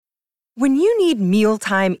When you need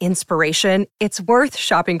mealtime inspiration, it's worth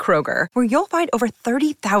shopping Kroger, where you'll find over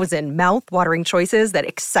 30,000 mouth-watering choices that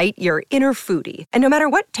excite your inner foodie. And no matter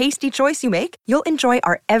what tasty choice you make, you'll enjoy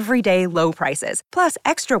our everyday low prices, plus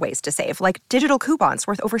extra ways to save, like digital coupons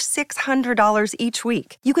worth over $600 each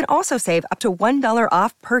week. You can also save up to $1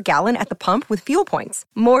 off per gallon at the pump with fuel points.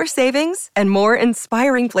 More savings and more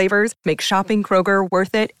inspiring flavors make shopping Kroger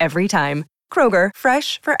worth it every time. Kroger,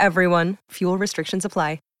 fresh for everyone. Fuel restrictions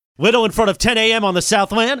apply. Little in front of 10 a.m. on the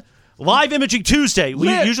Southland. Live Imaging Tuesday.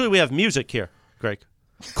 Usually we have music here, Greg.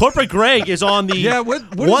 Corporate Greg is on the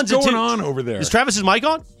what is going on over there? Is Travis's mic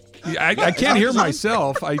on? I can't hear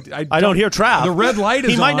myself. I don't hear Trav. The red light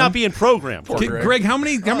is on. He might not be in program. Greg, how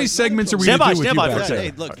many segments are we going to do with you back there?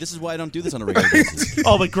 Hey, look, this is why I don't do this on a regular basis.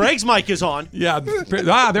 Oh, but Greg's mic is on. Yeah.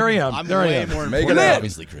 There I am. I'm there way I am. more important,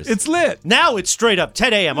 obviously, Chris. It's lit. Now it's straight up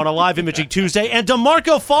 10 a.m. on a Live Imaging Tuesday, and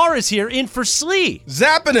DeMarco Farr is here in for Slee.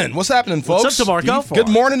 Zappinin'. What's happening, folks? What's up, DeMarco? Good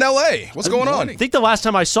morning, L.A. What's going on? I think the last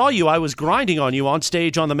time I saw you, I was grinding on you on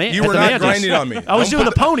stage on the man. You were not grinding on me. I was doing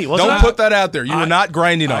the pony, wasn't I? Don't put that out there. You were not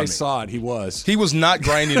grinding on me. I saw it. He was. He was not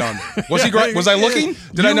grinding on me. Was he? Was I looking?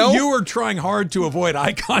 Did I know? You were trying hard to avoid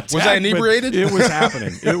eye contact. Was I inebriated? It was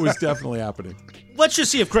happening. It was definitely happening. Let's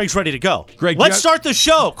just see if Greg's ready to go. Greg, let's start the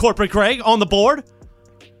show, Corporate Greg, on the board.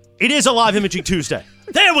 It is a Live Imaging Tuesday.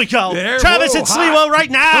 There we go. Travis and Sliwa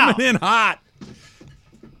right now. Coming in hot.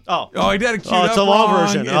 Oh, he did a cute it's the long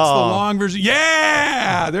version. It's the long version.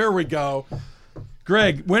 Yeah, there we go.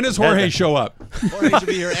 Greg, when does Jorge show up? Jorge should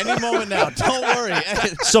be here any moment now. Don't worry.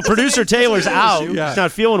 So producer Taylor's out. Yeah. He's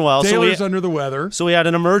not feeling well. Taylor's under the weather. So we had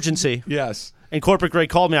an emergency. Yes. And Corporate Greg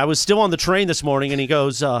called me. I was still on the train this morning, and he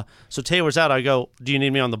goes, so Taylor's out. I go, do you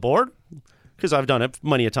need me on the board? Because I've done it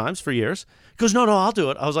many a times for years. He goes, no, I'll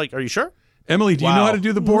do it. I was like, are you sure? Emily, do you know how to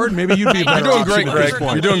do the board? Maybe you'd be better. You're doing great, Greg.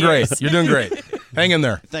 You're doing great. You're doing great. Hang in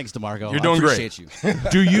there. Thanks, DeMarco. You're doing great. I appreciate you.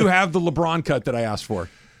 Do you have the LeBron cut that I asked for?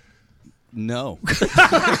 No.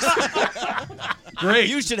 Great.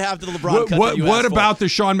 You should have the LeBron cut. What about the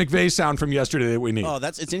Sean McVay sound from yesterday that we need? Oh,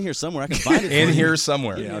 it's in here somewhere. I can find it. In here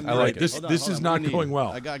somewhere. Yeah, I like this. it. This is not going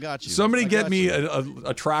well. I got you. Somebody get me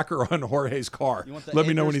a tracker on Jorge's car. Let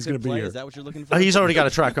me know when he's going to be here. Is that what you're looking for? He's already got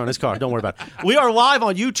a tracker on his car. Don't worry about it. We are live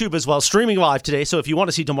on YouTube as well, streaming live today. So if you want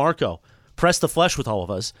to see DeMarco press the flesh with all of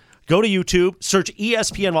us, go to YouTube, search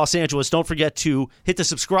ESPN Los Angeles. Don't forget to hit the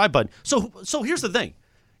subscribe button. So here's the thing.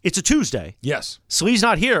 It's a Tuesday. Yes. Slee's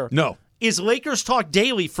not here. No. Is Lakers Talk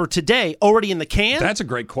Daily for today already in the can? That's a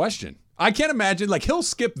great question. I can't imagine, he'll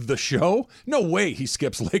skip the show. No way he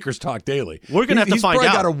skips Lakers Talk Daily. We're going to have to find out.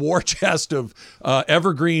 He's probably got a war chest of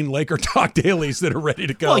evergreen Laker Talk Dailies that are ready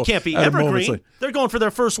to go. Well, it can't be evergreen. They're going for their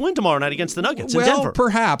first win tomorrow night against the Nuggets in Denver. Well,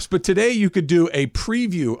 perhaps. But today you could do a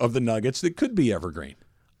preview of the Nuggets that could be evergreen.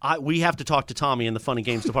 We have to talk to Tommy in the Fun and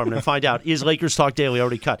Games department and find out, is Lakers Talk Daily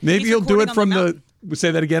already cut? Maybe he'll do it from the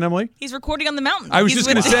say that again, Emily? He's recording on the mountain. I was just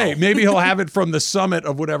going to say, maybe he'll have it from the summit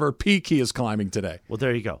of whatever peak he is climbing today. Well,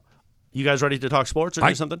 there you go. You guys ready to talk sports or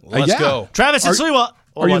do something? Let's go. Travis and Sliwa.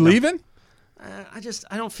 Are you leaving? I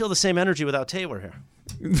don't feel the same energy without Taylor here.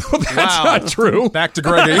 That's not true. Back to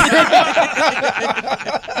Greg.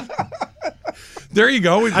 There you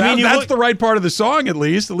go. That's the right part of the song, at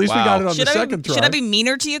least. At least we got it on the second try. Should I be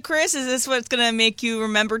meaner to you, Chris? Is this what's going to make you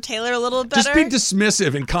remember Taylor a little better? Just be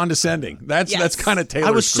dismissive and condescending. That's kind of Taylor's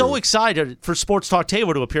I was so groove. excited for Sports Talk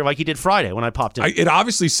Taylor to appear like he did Friday when I popped in. It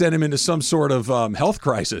obviously sent him into some sort of health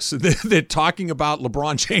crisis. That talking about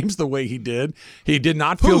LeBron James the way he did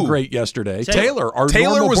not feel great yesterday. Taylor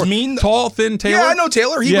was mean. Tall, thin Taylor. Yeah, I know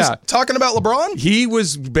Taylor. He was talking about LeBron. He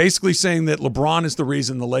was basically saying that LeBron is the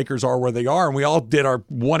reason the Lakers are where they are, and we all did our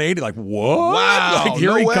 180 like, what? Wow. Like,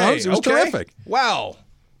 here he comes. It was terrific. Wow.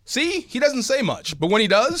 See? He doesn't say much, but when he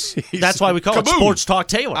does, that's why we call it Sports Talk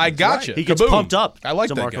Taylor. I got you. He gets pumped up. I like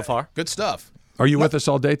that DeMarco Farr. Good stuff. Are you with us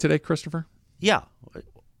all day today, Christopher? Yeah.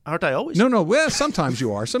 Aren't I always? No. Well, sometimes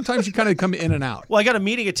you are. Sometimes you kind of come in and out. Well, I got a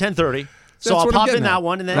meeting at 10:30. So I'll pop in that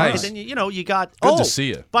one, and then you got. Good to see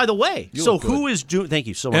you. By the way, so who is doing? Thank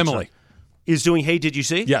you so much. Emily is doing. Hey, did you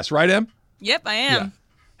see? Yes, right, Em? Yep, I am. Yeah.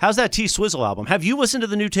 How's that T-Swizzle album? Have you listened to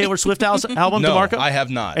the new Taylor Swift album, No, DeMarco? I have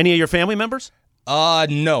not. Any of your family members?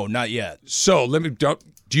 No, not yet. So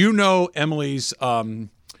do you know Emily's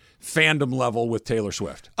fandom level with Taylor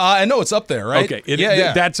Swift? I know it's up there, right? Okay,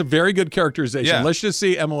 yeah. That's a very good characterization. Yeah. Let's just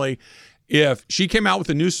see, Emily, if she came out with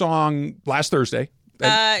a new song last Thursday.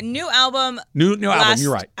 New album. New album,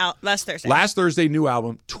 you're right. Last Thursday. Last Thursday, new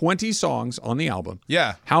album, 20 songs on the album.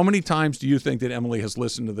 Yeah. How many times do you think that Emily has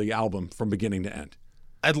listened to the album from beginning to end?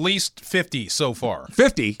 At least 50 so far.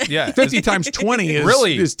 50? Yeah. 50 times 20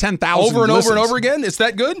 is 10,000 Over and listens. over and over again? Is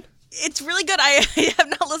that good? It's really good. I have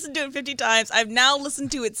not listened to it 50 times. I've now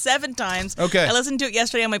listened to it 7 times. Okay. I listened to it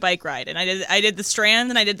yesterday on my bike ride, and I did the Strand,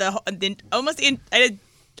 and I did I did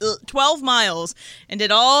 12 miles and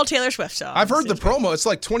did all Taylor Swift songs. I've heard the promo. It's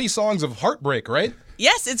like 20 songs of heartbreak, right?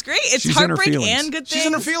 Yes, it's great. It's She's in her heartbreak feelings. and good things. She's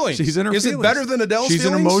in her feelings. She's in her Is feelings. it better than Adele's She's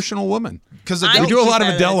feelings? an emotional woman. Because I We think do a she's lot of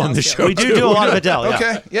better than Adele on the Adele's show. We do a lot of Adele. Yeah.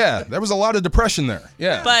 Okay, yeah, there was a lot of depression there.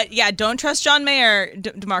 Yeah. But yeah, don't trust John Mayer,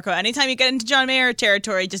 DeMarco. Anytime you get into John Mayer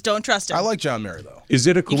territory, just don't trust him. I like John Mayer, though. Is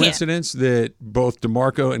it a can't. coincidence that both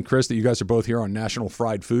DeMarco and Chris, that you guys are both here on National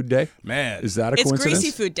Fried Food Day? Man. Is that a It's coincidence? Greasy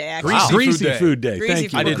Food Day, actually. Greasy Food Day. Greasy Thank you.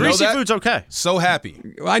 Food I didn't know Greasy that. food's okay. So happy.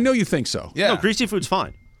 I know you think so. Yeah. No, greasy food's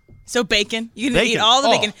fine. So bacon. You can Bacon. eat all the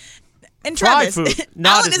Oh. bacon. And Fried Travis, food,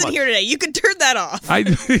 not Alan as isn't much. here today. You could turn that off. I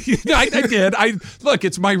did. Look,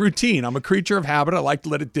 it's my routine. I'm a creature of habit. I like to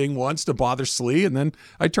let it ding once to bother Slee, and then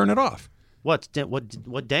I turn it off. What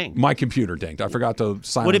dang? My computer dinged. I forgot to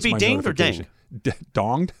silence Would it be my dinged or notification.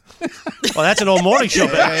 Donged? Well, that's an old morning show.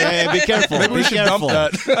 Hey, be careful. Maybe we Be should careful.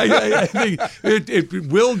 dump that. I think it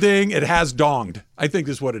will ding. It has donged. I think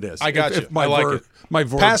is what it is. I got you. My I like verb, it. My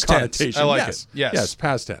verb Past tense. connotation. I like yes. it. Yes. Yes,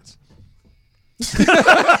 past tense.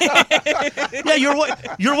 Yeah,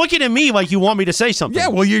 you're looking at me like you want me to say something. Yeah,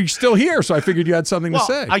 well, you're still here, so I figured you had something well,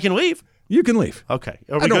 to say. I can leave. You can leave. Okay,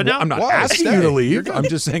 are I we don't- good now? I'm not Why? asking Stay. you to You're leave. good. I'm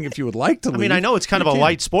just saying if you would like to I leave. mean, I know it's kind of a you can.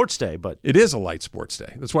 light sports day, but It is a light sports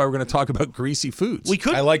day. That's why we're going to talk about greasy foods. we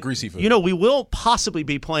could. I like greasy food. You know, we will possibly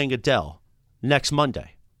be playing Adele next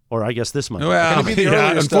Monday, or I guess this Monday. Well, Can it be the yeah,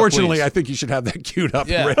 earlier stuff, unfortunately, please? I think you should have that queued up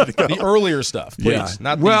yeah. and ready to go. The earlier stuff, please. Yeah.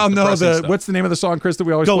 Not the well, no. depressing stuff. What's the name of the song, Chris? That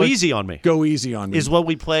we always Go play? Easy on Me. Go easy on me. Is what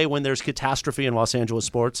we play when there's catastrophe in Los Angeles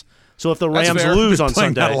sports. So if the That's Rams fair. lose Been on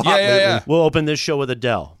playing that Sunday, a lot Yeah, yeah, yeah. we'll open this show with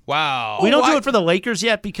Adele. Wow. We don't why- do it for the Lakers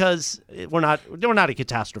yet because we're not a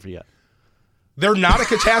catastrophe yet. They're not a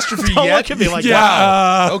catastrophe Don't yet. look at me like Yeah,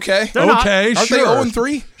 that. Okay. They're not. okay, Aren't sure. they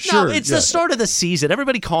 0-3? Sure. No, it's yeah. the start of the season.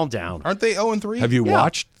 Everybody calm down. Aren't they 0-3? Have you Yeah.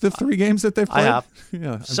 watched the 3 games that they've I played? have.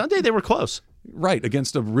 Yeah, Sunday they were close. right.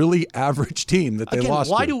 Against a really average team that they Again, lost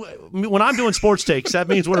why to. when I'm doing sports takes, that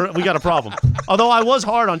means we got a problem. Although I was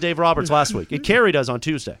hard on Dave Roberts last week. It carried us on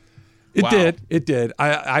Tuesday. It Wow. did. It did.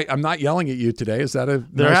 I'm not yelling at you today. Is that a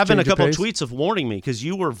There nice have been a change of couple pace? tweets of warning me because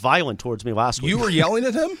you were violent towards me last week. You were yelling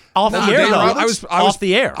at him? Off the No, air, Dave though. Roberts? I was Off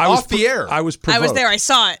the air. I was Off the air. I was I provoked. was there. I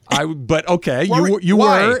saw it. But okay, Why- you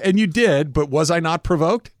why? were and you did. But was I not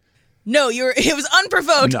provoked? No, it was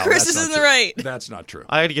unprovoked. No, Chris that's is not in the true. right. That's not true.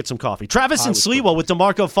 I got to get some coffee. Travis and Sliwa with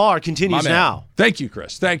DeMarco Farr continues My man. now. Thank you,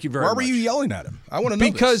 Chris. Thank you very Why much. were you yelling at him? I want to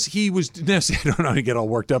know Because he was. I don't know how to get all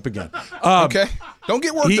worked up again. this. Okay. Don't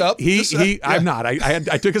get worked up. Just, yeah. I'm not.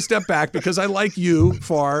 I took a step back because I like you,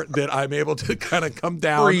 Far, that I'm able to kind of come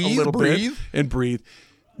down a Breathe, little breathe. bit and breathe.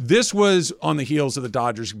 This was on the heels of the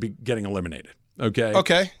Dodgers getting eliminated. Okay.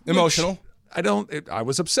 Okay. Emotional. I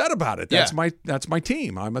was upset about it. Yeah. That's my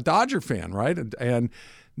team. I'm a Dodger fan, right? And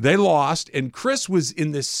they lost, and Chris was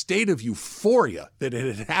in this state of euphoria that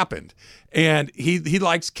it had happened. And he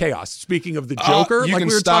likes chaos. Speaking of the Joker, you like can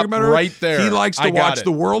we were stop talking about earlier, right there. he likes to I got watch it.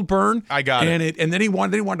 the world burn. I got it. And then he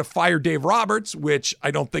wanted to fire Dave Roberts, which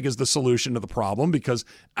I don't think is the solution to the problem because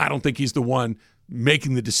I don't think he's the one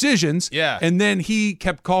making the decisions. Yeah. And then he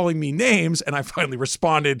kept calling me names, and I finally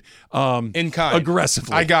responded In kind.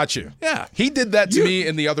 aggressively. I got you. Yeah. He did that to me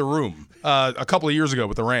in the other room a couple of years ago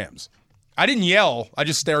with the Rams. I didn't yell. I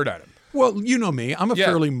just stared at him. Well, you know me. I'm a Yeah.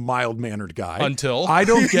 fairly mild-mannered guy. Until? I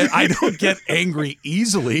don't get angry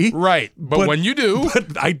easily. Right. But when you do.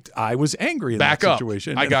 But I was angry in Back that up.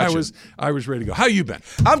 situation. I and got you. I was ready to go. How you been?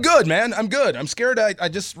 I'm good, man. I'm good. I'm scared. I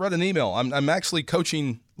just read an email. I'm actually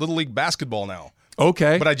coaching Little League basketball now.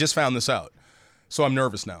 Okay. But I just found this out. So I'm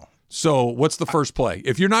nervous now. So what's the first play?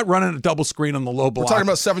 If you're not running a double screen on the low block. We're talking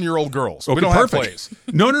about 7-year-old girls. Okay, We don't perfect. have plays.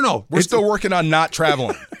 No. We're still working on not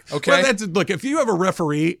traveling. Okay? Well, look, if you have a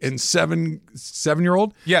referee in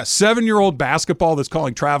 7-year-old, Yes. 7-year-old basketball that's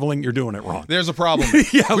calling traveling, you're doing it wrong. There's a problem.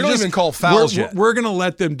 Yeah, we don't just- even call fouls we're, yet. We're going to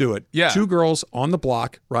let them do it. Yeah. 2 girls on the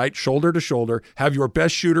block, right? Shoulder to shoulder. Have your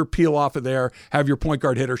best shooter peel off of there. Have your point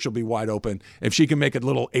guard hitter. She'll be wide open. If she can make a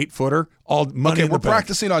little 8-footer, all money Okay, in the we're bank.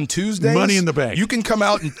 practicing on Tuesdays. Money in the bank. You can come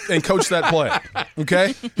out and coach that play.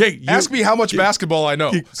 Okay? Hey, Ask me how much basketball I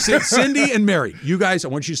know. Cindy and Mary, you guys, I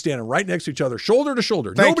want you standing right next to each other, shoulder to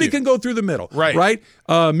shoulder. Thank Nobody you. can go through the middle. Right. Right?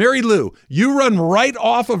 Mary Lou, you run right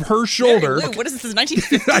off of her shoulder. Mary Lou, what is this,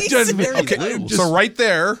 1950s? I just- Okay, so right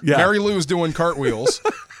there, Yeah. Mary Lou's doing cartwheels.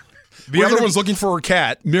 The other one's looking for her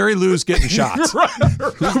cat. Mary Lou's getting shots.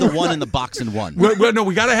 Who's the one in the box and one? No,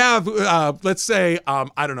 we got to have, let's say,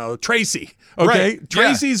 I don't know, Tracy. Okay? Right, yeah.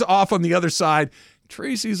 Tracy's off on the other side.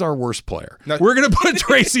 Tracy's our worst player. No. We're going to put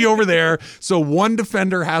Tracy over there. So one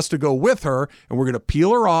defender has to go with her, and we're going to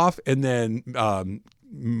peel her off, and then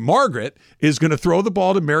Margaret is going to throw the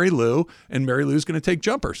ball to Mary Lou, and Mary Lou's going to take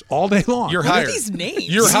jumpers all day long. You're What hired. are these names?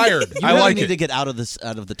 You're hired. You I really like need it. to get out of the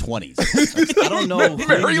 20s. I don't know who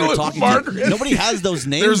Mary you're Lou talking Margaret. to. Nobody has those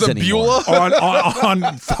names There's a anymore. Beulah. on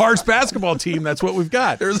Thar's basketball team, that's what we've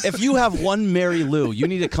got. If you have one Mary Lou, you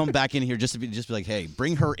need to come back in here just to be like, hey,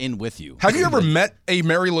 bring her in with you. Have you ever met a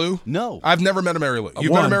Mary Lou? No. I've never met a Mary Lou.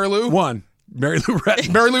 You've met a Mary Lou? One. Mary Lou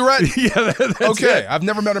Retton. Mary Lou Retton? Yeah, that's Okay, it. I've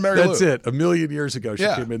never met a Mary Lou. That's it. A million years ago, she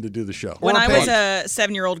Yeah. came in to do the show. When Or I was Paige. a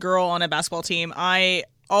 7-year-old girl on a basketball team, I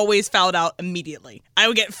always fouled out immediately. I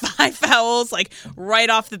would get 5 fouls like right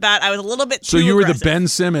off the bat. I was a little bit too So you were the aggressive. Ben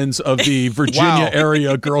Simmons of the Virginia Wow.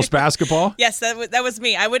 area girls basketball? Yes, that was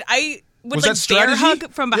me. I would Was like that bear strategy?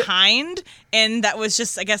 hug from behind, and that was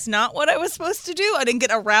just, I guess, not what I was supposed to do. I didn't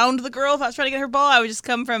get around the girl if I was trying to get her ball. I would just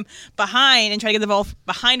come from behind and try to get the ball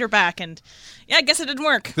behind her back, and yeah, I guess it didn't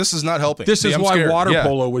work. This is not helping. This See, is I'm why scared. water Yeah.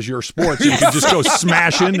 polo was your sport. So you could just go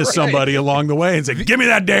smash into somebody along the way and say, give me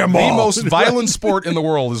that damn ball. The most violent sport in the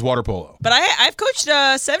world is water polo. But I've coached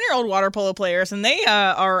 7-year-old water polo players, and they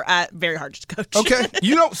are very hard to coach. Okay.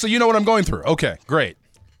 So you know what I'm going through. Okay, great.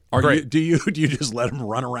 Do you just let them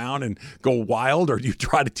run around and go wild, or do you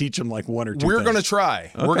try to teach them like one or two We're things? going to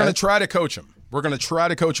try. We're Okay. going to try to coach them. We're going to try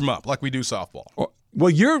to coach them up like we do softball. Well,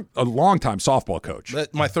 you're a longtime softball coach.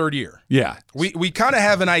 That's my 3rd year. Yeah. We kind of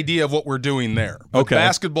have an idea of what we're doing there. But Okay.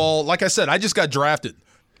 basketball, like I said, I just got drafted.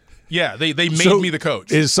 Yeah, they made So me the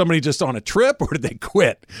coach. Is somebody just on a trip, or did they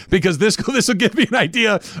quit? Because this will give me an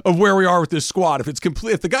idea of where we are with this squad. If it's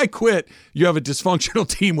complete, if the guy quit, you have a dysfunctional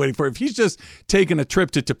team waiting for him. If he's just taking a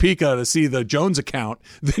trip to Topeka to see the Jones account,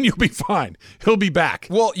 then you'll be fine. He'll be back.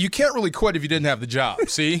 Well, you can't really quit if you didn't have the job.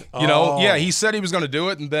 See, yeah, he said he was going to do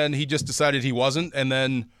it, and then he just decided he wasn't, and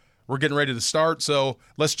then we're getting ready to start. So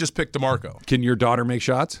let's just pick DeMarco. Can your daughter make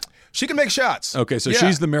shots? She can make shots. Okay, so Yeah.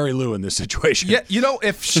 she's the Mary Lou in this situation. Yeah,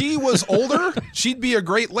 if she was older, she'd be a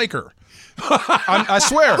great Laker. I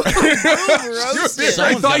swear. Roasted. I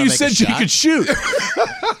Someone's thought gotta you make a said she shot. could shoot.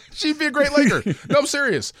 She'd be a great Laker. No, I'm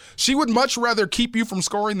serious. She would much rather keep you from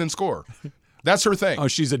scoring than score. That's her thing. Oh,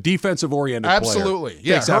 she's a defensive-oriented player. Absolutely.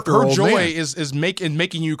 Yeah, Takes after her her old joy man. is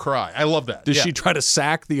making you cry. I love that. Does Yeah. she try to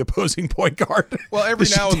sack the opposing point guard? Well, every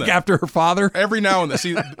Does she now and take then. after her father? Every now and then.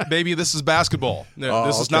 See, baby, this is basketball. No, Oh,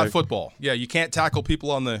 this is okay. not football. Yeah, you can't tackle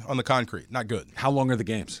people on the concrete. Not good. How long are the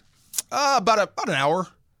games? About an hour.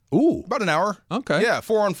 Ooh. About an hour. Okay. Yeah,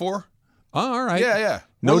 4-on-4. Oh, all right. Yeah.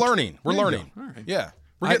 No We're tr- learning. We're There you learning. go. All right. Yeah.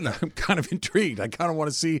 We're getting there. I'm kind of intrigued. I kind of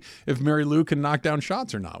want to see if Mary Lou can knock down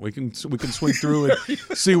shots or not. We can swing through and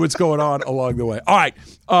see what's going on along the way. All right.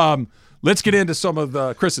 Let's get into some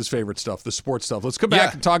of Chris's favorite stuff, the sports stuff. Let's come back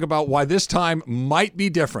Yeah. and talk about why this time might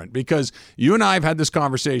be different, because you and I have had this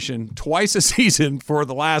conversation twice a season for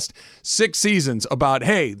the last 6 seasons about,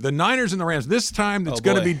 hey, the Niners and the Rams, this time it's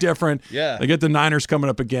going to boy. be different. Yeah. They get the Niners coming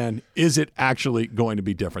up again. Is it actually going to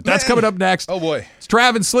be different? That's coming up next. Oh, boy. It's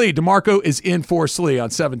Trav and Slee. DeMarco is in for Slee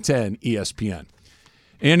on 710 ESPN.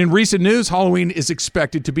 And in recent news, Halloween is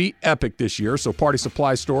expected to be epic this year, so party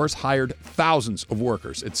supply stores hired thousands of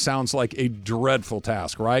workers. It sounds like a dreadful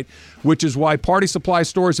task, right? Which is why party supply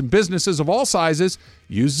stores and businesses of all sizes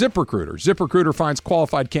use ZipRecruiter. ZipRecruiter finds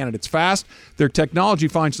qualified candidates fast. Their technology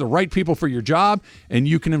finds the right people for your job, and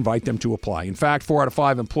you can invite them to apply. In fact, 4 out of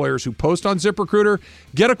 5 employers who post on ZipRecruiter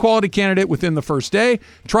get a quality candidate within the first day.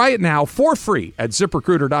 Try it now for free at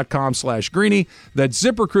ZipRecruiter.com/Greeny. That's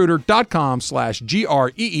ZipRecruiter.com/GREENY.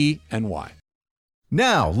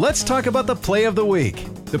 Now, let's talk about the play of the week.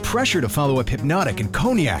 The pressure to follow up Hypnotic and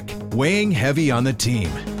Cognac, weighing heavy on the team.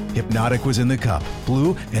 Hypnotic was in the cup,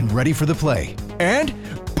 blue, and ready for the play. And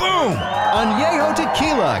boom! Añejo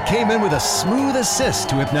Tequila came in with a smooth assist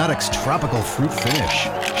to Hypnotic's tropical fruit finish.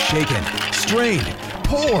 Shaken, strained,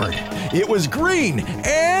 poured. It was green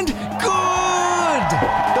and good!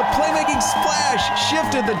 The playmaking splash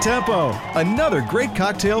shifted the tempo. Another great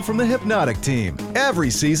cocktail from the Hypnotic team. Every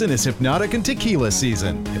season is Hypnotic and Tequila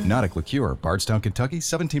season. Hypnotic Liqueur, Bardstown, Kentucky,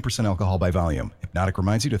 17% alcohol by volume. Hypnotic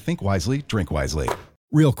reminds you to think wisely, drink wisely.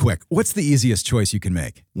 Real quick, what's the easiest choice you can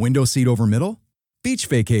make? Window seat over middle? Beach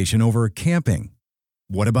vacation over camping?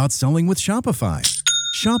 What about selling with Shopify?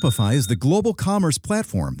 Shopify is the global commerce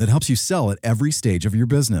platform that helps you sell at every stage of your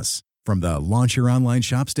business. From the launch your online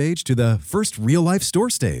shop stage to the first real-life store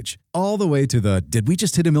stage, all the way to the did we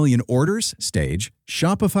just hit 1 million orders stage,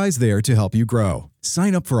 Shopify's there to help you grow.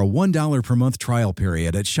 Sign up for a $1 per month trial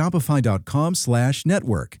period at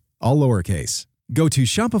shopify.com/network, all lowercase. Go to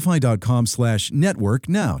shopify.com/network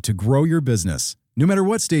now to grow your business, no matter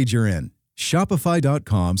what stage you're in.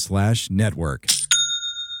 Shopify.com/network.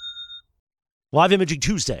 Live Imaging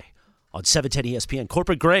Tuesday on 710 ESPN.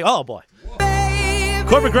 Corporate Greg. Oh, boy.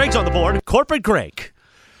 Corporate Greg's on the board. Corporate Greg.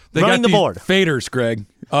 They running got the board. Faders, Greg.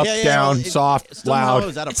 Up, down, soft, loud.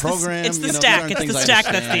 Is that a It's program? it's the You know, stack. these aren't It's the things I stack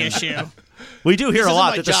that's the understand. issue. We do hear This a isn't lot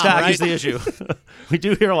my that the job, stack right? is the issue. We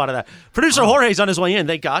do hear a lot of that. Producer Jorge's on his way in,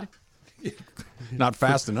 thank God. Not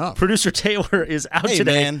fast enough. Producer Taylor is out Hey,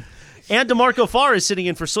 today. man. And DeMarco Farr is sitting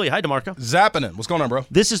in for Slee. Hi, DeMarco. Zapping it. What's going on, bro?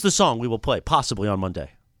 This is the song we will play, possibly on Monday.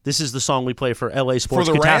 This is the song we play for LA Sports.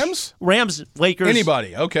 For the Catastrophe. Rams? Rams, Lakers.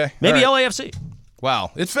 Anybody? Okay. Maybe All right. LAFC. Wow,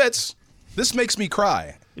 it fits. This makes me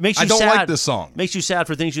cry. It makes you I don't sad. like this song. Makes you sad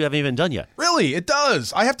for things you haven't even done yet. Really, it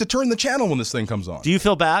does. I have to turn the channel when this thing comes on. Do you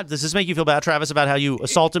feel bad? Does this make you feel bad, Travis, about how you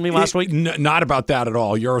assaulted me last week? Not about that at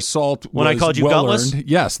all. Your assault When I was called you well gutless? earned.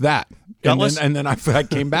 Yes, that. Gutless? And then I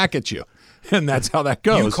came back at you. And that's how that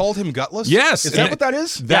goes. You called him gutless? Yes. Is that what that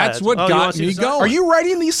is? That's what you got wanna see me the sign? going. Are you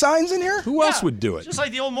writing these signs in here? Who else would do it? Just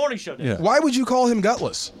like the old morning show did. Yeah. Why would you call him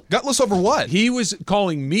gutless? Gutless over what? He was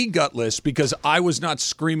calling me gutless because I was not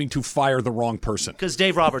screaming to fire the wrong person. Because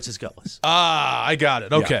Dave Roberts is gutless. Ah, I got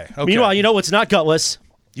it. Okay. Okay. Meanwhile, you know what's not gutless?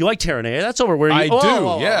 You like Terranea. That's over where you... I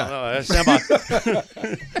do, yeah. Stand by.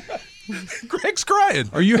 Greg's crying.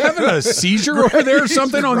 Are you having a seizure over there or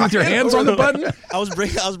something with your hands on the button? I was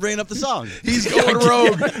bringing up the song. He's going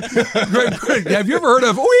rogue. Greg, have you ever heard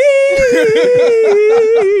of Wee?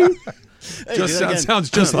 Hey, Just do that again. sounds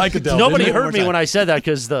just like Adele. Nobody didn't it? heard me when I said that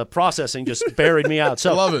because the processing just buried me out.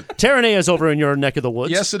 So, I love it. Terranea is over in your neck of the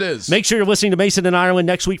woods. Yes, it is. Make sure you're listening to Mason in Ireland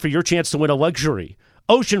next week for your chance to win a luxury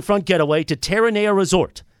oceanfront getaway to Terranea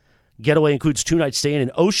Resort. Getaway includes 2 nights stay in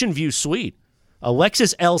an Ocean View suite, a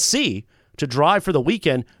Lexus LC to drive for the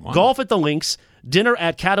weekend, golf at the links, dinner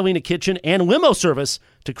at Catalina Kitchen, and limo service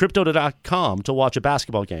to Crypto.com to watch a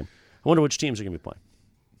basketball game. I wonder which teams are going to be playing.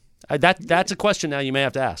 That's a question now you may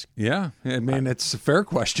have to ask. Yeah, I mean, it's a fair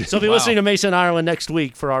question. So if you're listening to Mason Ireland next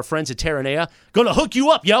week for our friends at Terranea, going to hook you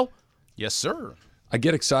up, yo. Yes, sir. I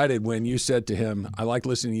get excited when you said to him, I like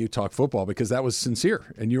listening to you talk football because that was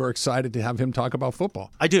sincere, and you were excited to have him talk about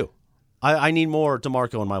football. I do. I need more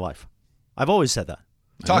DeMarco in my life. I've always said that.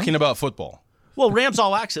 Talking about football. Well, Rams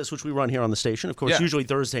All Access, which we run here on the station, of course, Yeah. usually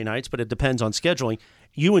Thursday nights, but it depends on scheduling.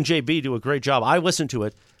 You and JB do a great job. I listen to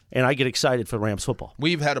it, and I get excited for Rams football.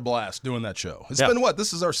 We've had a blast doing that show. It's Yeah. been what?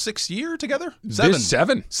 This is our 6th year together? Seven.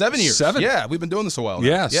 7 years. 7. Yeah, we've been doing this a while now.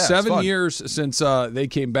 Yeah, it's 7 fun. years since they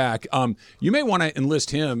came back. You may want to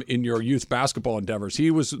enlist him in your youth basketball endeavors.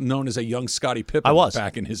 He was known as a young Scottie Pippen I was.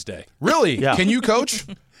 back in his day. Really? Yeah. Can you coach?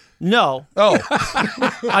 No, Oh,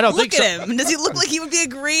 I don't Look think so. at him. Does he look like he would be a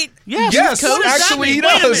great? Yes, yes, actually he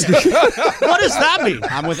does. What does that mean?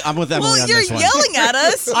 I'm with Emily Well, on you're this one. yelling at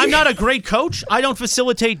us. I'm not a great coach. I don't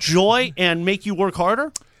facilitate joy and make you work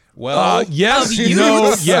harder. Well, Yes,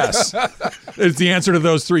 no, yes. It's the answer to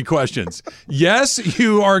those 3 questions. Yes,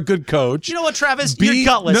 you are a good coach. You know what, Travis? B, You're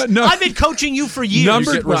gutless. no. I've been coaching you for years.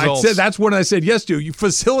 Number, get I results. said, that's what I said yes to. You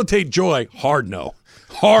facilitate joy. Hard no.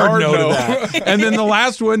 Hard no no. to that. And then the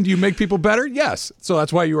last one, do you make people better? Yes. So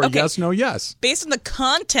that's why you were Okay. yes, no, yes. Based on the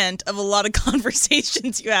content of a lot of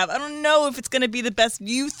conversations you have, I don't know if it's going to be the best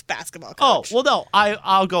youth basketball Oh, coach. well, no.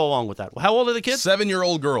 I'll go along with that. How old are the kids?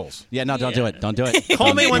 7-year-old girls. Yeah, no, don't do it. Don't do it.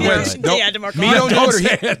 Call me when they're... Nope. Yeah, DeMarco. Me don't do it or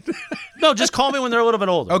him. No, just call me when they're a little bit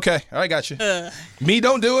older. Okay, I got you. Me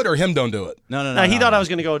don't do it or him don't do it. No. He thought I was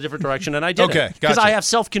going to go a different direction, and I did. Okay, Because gotcha. I have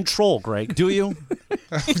self-control, Greg. Do you?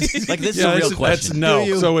 Like this is Yeah, a real that's question. no.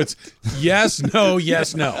 So it's yes, no,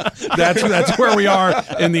 yes, no. That's where we are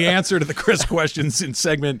in the answer to the Chris questions in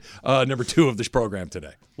segment number 2 of this program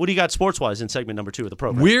today. What do you got sports-wise in segment number 2 of the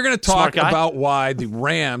program? We're going to Smart talk guy? about why the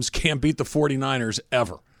Rams can't beat the 49ers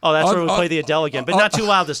ever. Oh, that's where we play the Adele again, but not too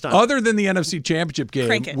loud this time. Other than the NFC Championship game,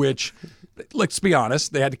 Crank it. which, let's be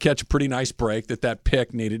honest, they had to catch a pretty nice break that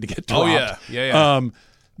pick needed to get dropped. Oh, yeah.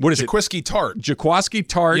 What is it? Jaquiski Tart. Jaquiski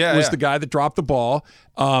Tart Yeah, was yeah. the guy that dropped the ball.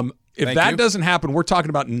 If Thank that you. doesn't happen, we're talking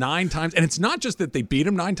about 9 times, and it's not just that they beat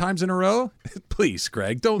him 9 times in a row. Please,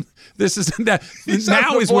 Greg, don't. This isn't that. Now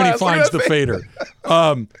having a is when he blast. Look at finds that the face.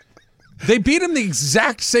 fader. They beat him the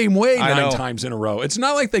exact same way I 9 know. times in a row. It's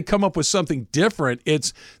not like they come up with something different.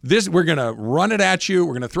 It's this: we're going to run it at you.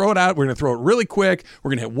 We're going to throw it out. We're going to throw it really quick. We're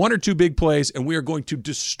going to hit 1 or 2 big plays, and we are going to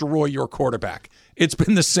destroy your quarterback. It's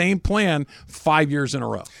been the same plan 5 years in a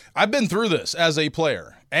row. I've been through this as a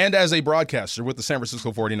player and as a broadcaster with the San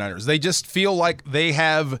Francisco 49ers. They just feel like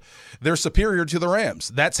they're superior to the Rams.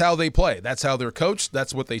 That's how they play. That's how they're coached.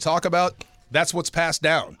 That's what they talk about. That's what's passed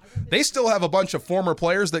down. They still have a bunch of former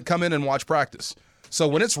players that come in and watch practice. So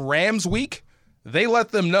when it's Rams week, they let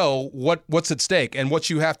them know what's at stake and what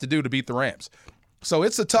you have to do to beat the Rams. So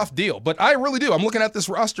it's a tough deal. But I really do. I'm looking at this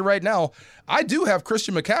roster right now. I do have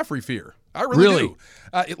Christian McCaffrey fear. I really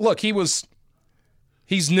do. Look,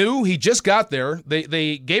 he's new. He just got there.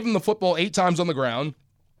 They gave him the football 8 times on the ground.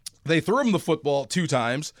 They threw him the football 2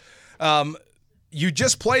 times. You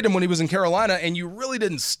just played him when he was in Carolina, and you really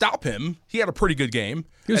didn't stop him. He had a pretty good game.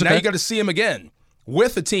 And now you got to see him again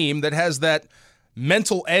with a team that has that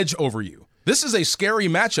mental edge over you. This is a scary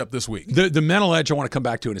matchup this week. The mental edge I want to come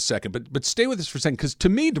back to in a second, but stay with us for a second, because to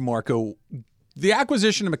me, DeMarco, the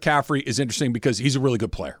acquisition of McCaffrey is interesting because he's a really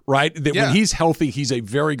good player, right? When he's healthy, he's a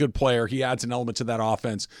very good player. He adds an element to that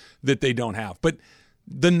offense that they don't have. But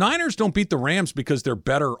the Niners don't beat the Rams because they're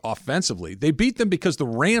better offensively. They beat them because the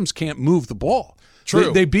Rams can't move the ball.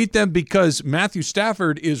 True. They beat them because Matthew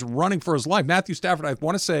Stafford is running for his life. Matthew Stafford, I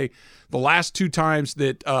want to say the last 2 times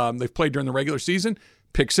that they've played during the regular season,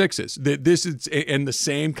 pick sixes. This is in the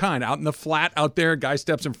same kind. Out in the flat out there, guy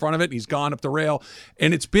steps in front of it, and he's gone up the rail.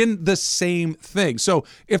 And it's been the same thing. So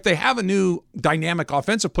if they have a new dynamic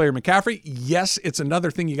offensive player, McCaffrey, yes, it's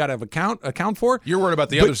another thing you got to account for. You're worried about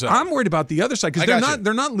the other side. I'm worried about the other side because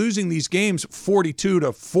they're not losing these games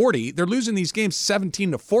 42-40. They're losing these games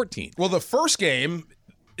 17-14. Well, the first game,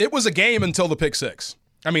 it was a game until the pick six.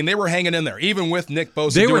 I mean, they were hanging in there, even with Nick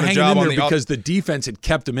Bosa doing a job on the They were hanging in there because the defense had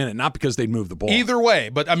kept them in it, not because they'd moved the ball. Either way,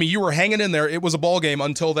 but I mean, you were hanging in there. It was a ball game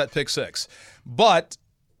until that pick six. But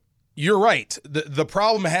you're right. The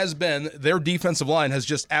problem has been their defensive line has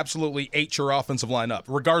just absolutely ate your offensive line up,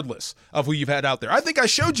 regardless of who you've had out there. I think I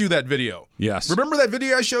showed you that video. Yes. Remember that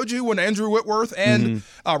video I showed you when Andrew Whitworth and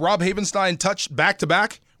Rob Havenstein touched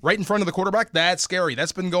back-to-back right in front of the quarterback? That's scary.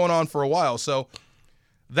 That's been going on for a while. So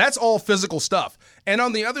that's all physical stuff. And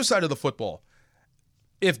on the other side of the football,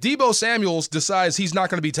 if Deebo Samuels decides he's not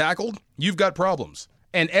going to be tackled, you've got problems.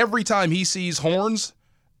 And every time he sees horns,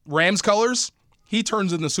 Rams colors, he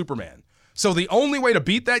turns into Superman. So the only way to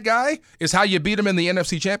beat that guy is how you beat him in the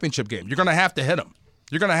NFC Championship game. You're going to have to hit him.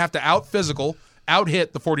 You're going to have to out-physical,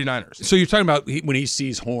 out-hit the 49ers. So you're talking about when he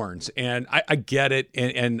sees horns, and I get it,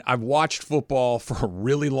 and I've watched football for a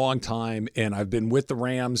really long time, and I've been with the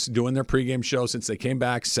Rams doing their pregame show since they came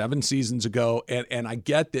back 7 seasons ago, and I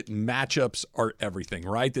get that matchups are everything,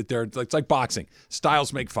 right? That it's like boxing.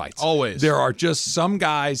 Styles make fights. Always. There are just some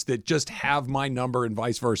guys that just have my number and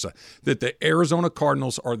vice versa, that the Arizona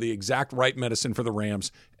Cardinals are the exact right medicine for the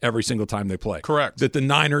Rams every single time they play. Correct. That the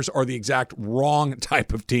Niners are the exact wrong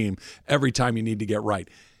type of team every time you need to get right.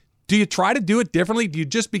 Do you try to do it differently? Do you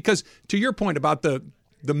just, because to your point about the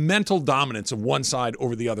mental dominance of one side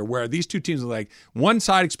over the other, where these two teams are like, one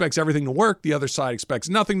side expects everything to work, the other side expects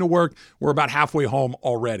nothing to work, we're about halfway home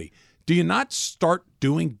already. Do you not start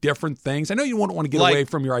doing different things? I know you won't want to get away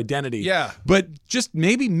from your identity, but just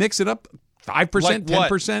maybe mix it up 5%, like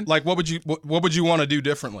 10%? Like what would you want to do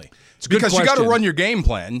differently? It's a good because question. You got to run your game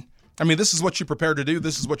plan. I mean, this is what you're prepared to do.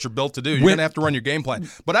 This is what you're built to do. You're going to have to run your game plan.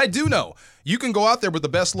 But I do know you can go out there with the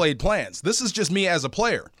best laid plans. This is just me as a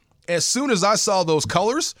player. As soon as I saw those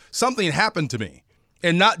colors, something happened to me.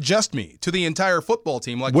 And not just me, to the entire football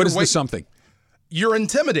team. Like, what is the something? You're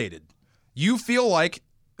intimidated. You feel like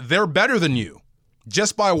they're better than you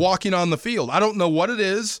just by walking on the field. I don't know what it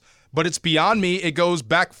is, but it's beyond me. It goes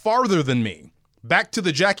back farther than me. Back to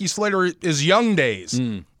the Jackie Slater is young days.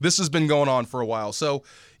 This has been going on for a while. So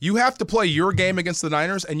you have to play your game against the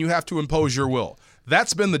Niners, and you have to impose your will.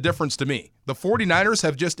 That's been the difference to me. The 49ers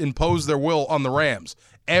have just imposed their will on the Rams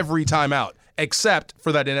every time out, except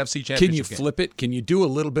for that NFC Championship Can you flip it? Can you do a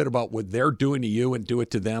little bit about what they're doing to you and do it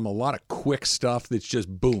to them? A lot of quick stuff that's just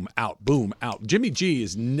boom, out, boom, out. Jimmy G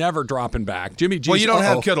is never dropping back. Jimmy G. Well, you don't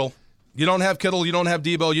have Kittle. You don't have Kittle. You don't have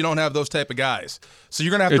Debo. You don't have those type of guys. So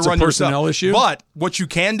you're going to have to run your stuff. It's a personnel issue? But what you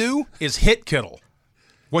can do is hit Kittle.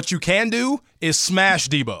 What you can do is smash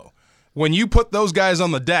Debo. When you put those guys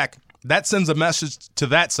on the deck, that sends a message to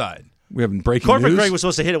that side. We have breaking Corporate news. Greg was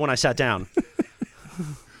supposed to hit it when I sat down.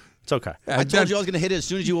 It's okay. I told you I was going to hit it as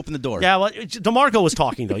soon as you opened the door. Yeah, well, DeMarco was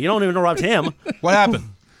talking, though. You don't interrupt him. What happened?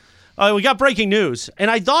 We got breaking news,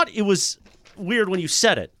 and I thought it was weird when you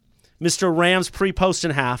said it. Mr. Rams pre-post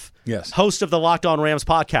and half, yes, host of the Locked On Rams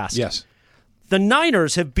podcast. Yes. The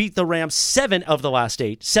Niners have beat the Rams 7 of the last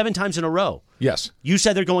 8, 7 times in a row. Yes. You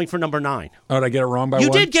said they're going for number 9. Oh, did I get it wrong by You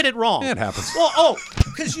one? did get it wrong. Yeah, it happens. Well,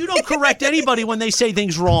 because you don't correct anybody when they say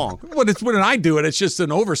things wrong. When I do it, it's just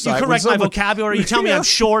an oversight. You correct my vocabulary. You tell me I'm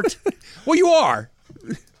short. Well, you are.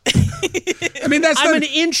 I mean, I'm an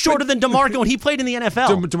inch shorter than DeMarco when he played in the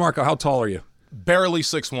NFL. DeMarco, how tall are you? Barely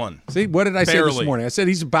 6'1". See, what did I say this Barely. morning? I said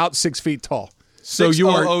he's about 6 feet tall. So you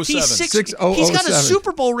are 6007. He's 6007. He's got a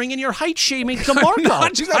Super Bowl ring, and you're height shaming DeMarco.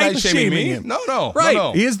 Not He's not height shaming me. him. No. Right.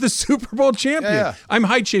 No. He is the Super Bowl champion. Yeah. I'm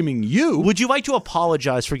height shaming you. Would you like to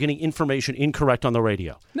apologize for getting information incorrect on the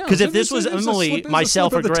radio? No, Because if it this was- was it was a Emily, slip- it was a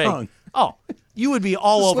myself, slip or of the Greg, tongue. you would be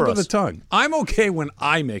all over Slip of us. the tongue. I'm okay when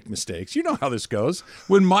I make mistakes. You know how this goes.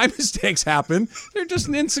 When my mistakes happen, they're just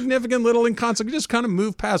an insignificant little inconsequential. Just kind of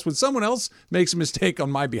move past. When someone else makes a mistake on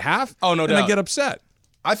my behalf, Oh, no then I doubt. get upset.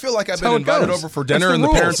 I feel like I've how been it invited goes. over for That's dinner the and the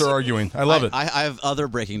rules. parents are arguing. I love it. I have other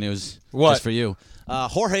breaking news. What? Just for you.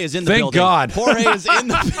 Jorge is in the Thank building. God. Jorge is in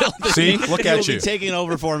the building. See? Look He at will you. be taking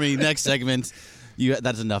over for me next segment.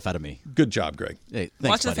 That's enough out of me. Good job, Greg. Hey, thanks,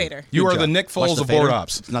 Watch the buddy. fader. You are job. the Nick Watch Foles the of board fader.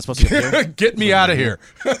 ops. It's not supposed to be up here. Get me out of here.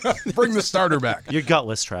 Bring the starter back. You're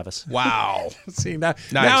gutless, Travis. Wow. See now,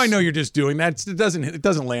 Nice. now I know you're just doing that. It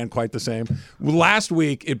doesn't land quite the same. Last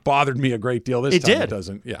week it bothered me a great deal. This It time did. it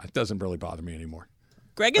doesn't. Yeah, it doesn't really bother me anymore.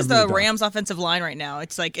 Greg is really the don't. Rams offensive line right now.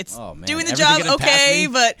 It's like it's Oh, man. doing the Everything job getting past okay,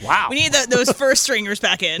 me? but Wow. we need those first stringers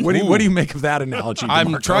back in. What do you make of that analogy? I'm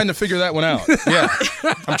DeMarco? trying to figure that one out. Yeah.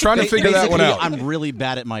 I'm trying to figure that one Basically, out. I'm really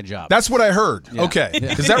bad at my job. That's what I heard. Okay.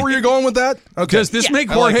 Is that where you're going with that? Okay. Does this make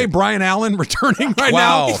I like Jorge it. Brian Allen returning right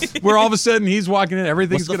Wow. now? Where all of a sudden he's walking in,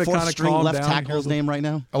 everything's What's the going to fourth kind of string calm left down. tackle's name right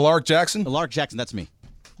now? Alark Jackson? Lark Jackson. That's me.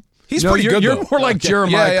 He's No, pretty good, you're though. more like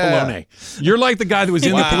Jeremiah Yeah. Colonna. You're like the guy that was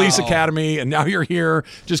in the Wow. police academy, and now you're here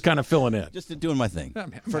just kind of filling in. Just doing my thing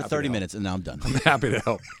I'm for happy 30 to minutes, and now I'm done. Happy to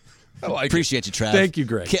help. I like it. Appreciate you, Trav. Thank you,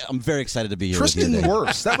 Greg. I'm very excited to be here Tristan with you today.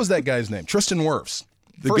 Wirfs. That was that guy's name. Tristan Wirfs.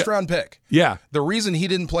 First round pick. Yeah. The reason he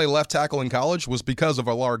didn't play left tackle in college was because of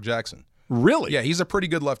Alark Jackson. Really? Yeah, he's a pretty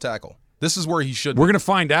good left tackle. This is where he should We're be. going to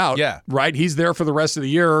find out. Yeah. Right? He's there for the rest of the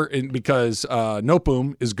year because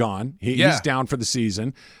Nopum is gone. Yeah. He's down for the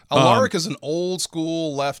season. Alark is an old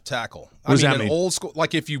school left tackle. What does that an mean? old school.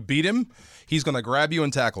 Like if you beat him, he's going to grab you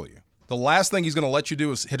and tackle you. The last thing he's going to let you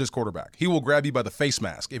do is hit his quarterback. He will grab you by the face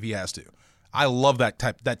mask if he has to. I love that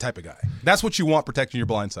type of guy. That's what you want protecting your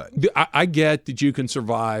blind side. I get that you can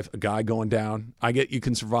survive a guy going down. I get you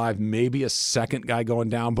can survive maybe a second guy going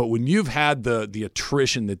down. But when you've had the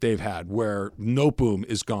attrition that they've had, where Nopum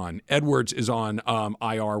is gone, Edwards is on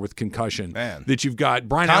IR with concussion, Man. that you've got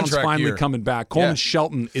Brian Allen's Contract finally year. coming back, Coleman Yeah.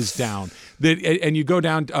 Shelton is down, and you go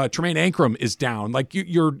down. Tremaine Ankrum is down. Like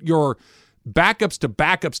your backups to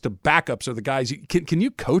backups to backups are the guys. Can you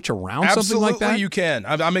coach around something like that? Absolutely, you can.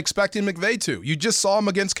 I'm expecting McVay to. You just saw him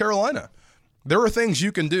against Carolina. There are things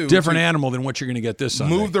you can do. Different to animal than what you're going to get this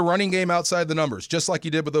Sunday. move the running game outside the numbers, just like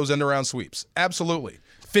you did with those end-around sweeps. Absolutely.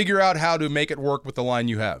 Figure out how to make it work with the line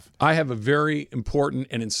you have. I have a very important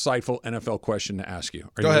and insightful NFL question to ask you.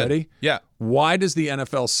 Are Go you ahead. ready? Yeah. Why does the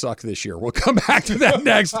NFL suck this year? We'll come back to that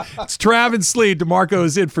next. It's Trav and Slee. DeMarco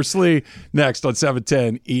is in for Slee next on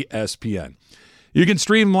 710 ESPN. You can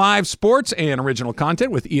stream live sports and original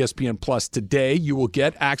content with ESPN Plus today. You will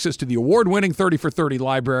get access to the award-winning 30 for 30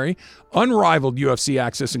 library, unrivaled UFC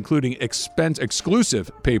access, including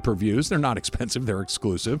exclusive pay-per-views. They're not expensive, they're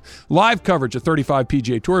exclusive. Live coverage of 35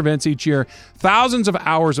 PGA Tour events each year, thousands of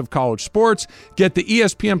hours of college sports. Get the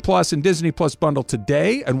ESPN Plus and Disney Plus bundle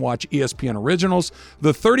today and watch ESPN Originals,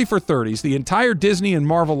 the 30 for 30s, the entire Disney and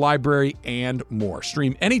Marvel library, and more.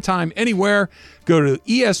 Stream anytime, anywhere. Go to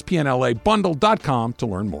ESPNLABundle.com to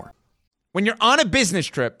learn more. When you're on a business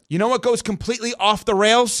trip, you know what goes completely off the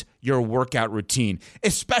rails? Your workout routine,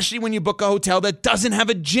 especially when you book a hotel that doesn't have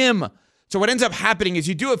a gym. So what ends up happening is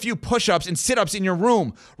you do a few push-ups and sit-ups in your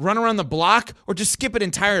room, run around the block, or just skip it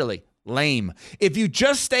entirely. Lame. If you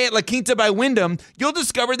just stay at La Quinta by Wyndham, you'll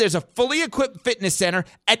discover there's a fully equipped fitness center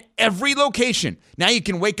at every location. Now you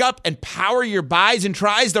can wake up and power your buys and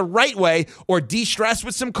tries the right way or de-stress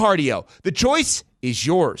with some cardio. The choice is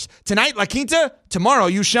yours. Tonight, La Quinta, tomorrow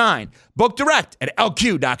you shine. Book direct at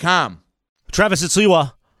LQ.com. Travis and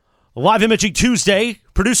Sliwa, live imaging Tuesday.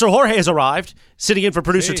 Producer Jorge has arrived, sitting in for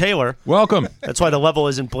producer Taylor. Welcome. That's why the level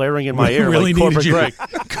isn't blaring in my ear really like corporate needed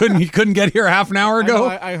you. Greg. You couldn't get here half an hour ago?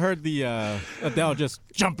 I heard the Adele just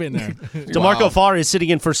jump in there. DeMarco Farr is sitting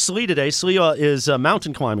in for Slee today. Slee is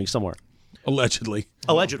mountain climbing somewhere. Allegedly.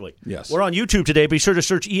 Yes. We're on YouTube today. Be sure to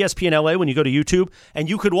search ESPN LA when you go to YouTube, and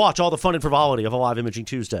you could watch all the fun and frivolity of a live imaging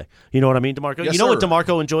Tuesday. You know what I mean, DeMarco? Yes, you know what sir.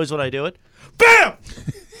 DeMarco enjoys when I do it? Bam!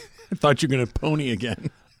 I thought you were going to pony again.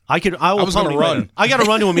 I was gonna pony run. later. I got to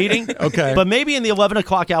run to a meeting. Okay. But maybe in the 11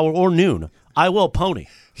 o'clock hour or noon, I will pony.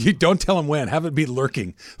 You don't tell him when. Have it be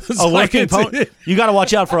lurking. It's A like lurking it's- pony. You got to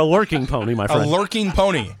watch out for a lurking pony, my A friend. lurking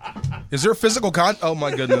pony. Is there physical Oh,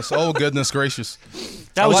 my goodness. Oh, goodness gracious.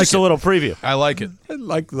 That was like just a it. little preview. I like it. I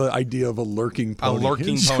like the idea of a lurking pony.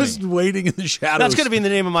 lurking It's pony. just waiting in the shadows. That's going to be in the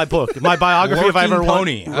name of my book, my biography. If I ever Lurking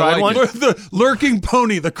pony. want, I ride like one. it. The lurking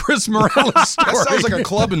pony, the Chris Morales story. That sounds like a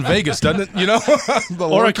club in Vegas, doesn't it? You know, The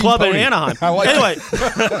Or a Lurking club in Pony. Anaheim. I like Anyway,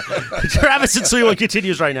 Travis and Slee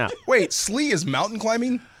continues right now. Wait, Slee is mountain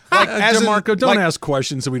climbing? Like DeMarco, don't like, ask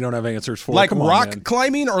questions that we don't have answers for. like Come on, rock man.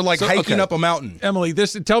 climbing or like hiking up a mountain? Emily,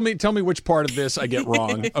 tell me which part of this I get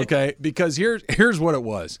wrong, okay? Because here's what it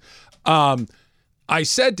was. I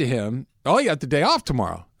said to him, "Oh, you got the day off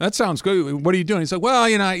tomorrow. That sounds good. What are you doing?" He said, "Well,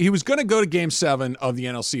 he was going to go to Game 7 of the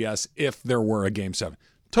NLCS if there were a Game 7.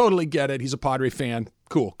 Totally get it. He's a Padre fan.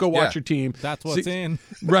 Cool. Go watch your team. That's what's in.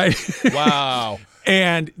 Right. Wow.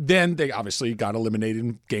 And then they obviously got eliminated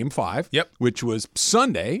in Game 5, which was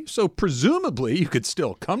Sunday. So presumably you could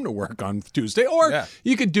still come to work on Tuesday, or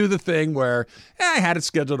you could do the thing where I had it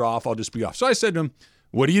scheduled off. I'll just be off. So I said to him,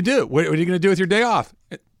 "What do you do? What are you going to do with your day off?"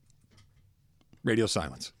 Radio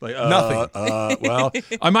silence. Like, Nothing. Well,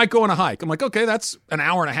 I might go on a hike. I'm like, okay, that's an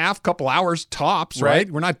hour and a half, couple hours tops, right?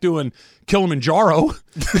 We're not doing Kilimanjaro.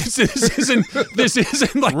 This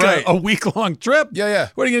isn't like a week-long trip. Yeah.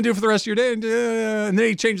 What are you going to do for the rest of your day? And then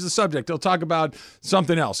he changes the subject. He'll talk about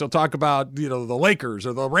something else. He'll talk about, the Lakers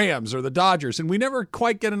or the Rams or the Dodgers, and we never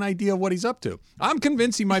quite get an idea of what he's up to. I'm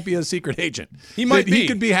convinced he might be a secret agent. He might be. He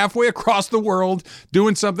could be halfway across the world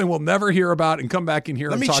doing something we'll never hear about and come back in here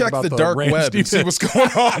Let and me talk check about the the dark Rams web and defense. see what's going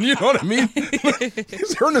on. You know what I mean?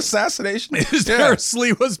 Is there an assassination? Is there a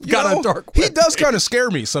Slee was got a dark web? He does kind of scare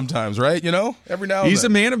me sometimes, right? Every now and He's a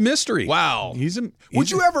then. man of mystery. Wow.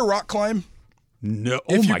 Would you ever rock climb? No.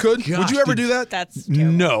 If you could, gosh, would you ever do that? That's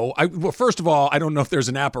terrible. No. Well, first of all, I don't know if there's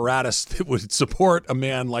an apparatus that would support a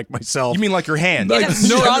man like myself. You mean like your hand? You'd have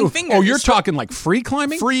strong fingers. Oh, you're talking like free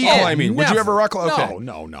climbing? Free climbing. Would you never. ever rock climb? Okay.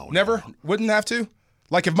 No. Never? Wouldn't have to?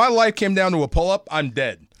 Like if my life came down to a pull-up, I'm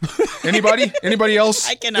dead. Anybody? Anybody else?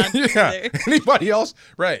 I cannot do Yeah. either. Anybody else?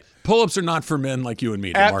 Right. Pull-ups are not for men like you and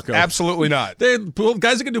me, DeMarco. Absolutely not.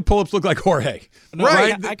 Guys that can do pull-ups look like Jorge. No,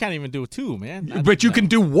 Right. I can't even do 2, man. But you can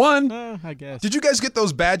do one. I guess. Did you guys get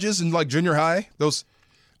those badges in like junior high?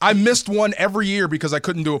 I missed one every year because I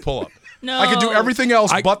couldn't do a pull-up. No. I could do everything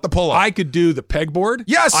else but the pull-up. I could do the pegboard.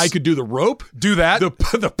 Yes. I could do the rope. do that. The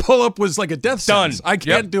pull-up was like a death Done. sentence. I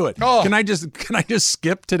can't Yep. do it. Oh. Can I just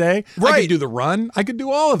skip today? I Right. could do the run. I could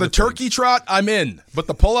do all of the it. turkey trot, I'm in. But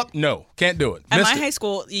the pull-up, no. Can't do it. At Missed my it. high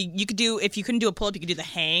school, you could do, if you couldn't do a pull-up, you could do the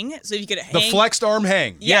hang. So if you could hang. The flexed arm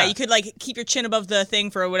hang. Yeah, you could like keep your chin above the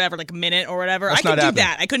thing for whatever, like a minute or whatever. That's I could not do happening.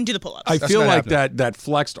 that. I couldn't do the pull-ups. I That's feel not like happening. that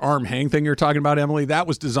flexed arm hang thing you're talking about, Emily, that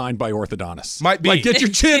was designed by orthodontists. Might be. Like, get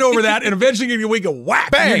your chin over that, and eventually we go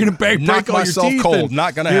whack. Bang! And you're going to Knock break all myself your teeth. cold. and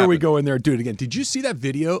Not gonna Here we happen. go in there and do it again. Did you see that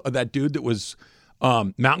video of that dude that was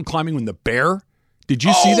mountain climbing with the bear? Did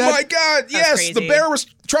you see that? Oh my God! Yes, crazy. the bear was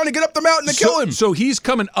trying to get up the mountain to kill him. So he's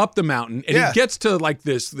coming up the mountain, and Yeah. he gets to like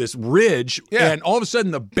this ridge, Yeah. and all of a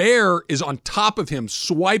sudden the bear is on top of him,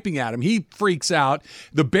 swiping at him. He freaks out.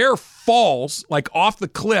 The bear falls like off the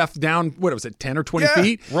cliff down, what was it, 10 or 20 Yeah.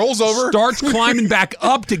 feet? Rolls over. Starts climbing back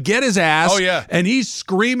up to get his ass. Oh, yeah. And he's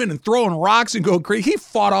screaming and throwing rocks and going crazy. He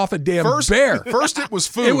fought off a damn bear. First, it was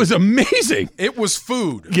food. It was amazing. It was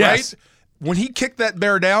food. Yes. Right? When he kicked that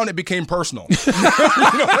bear down, it became personal. You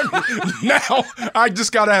know what I mean? Now I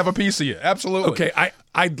just got to have a piece of you. Absolutely. Okay,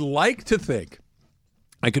 I'd like to think,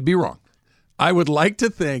 I could be wrong. I would like to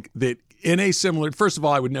think that in a similar, first of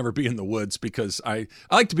all, I would never be in the woods because I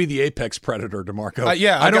like to be the apex predator, DeMarco.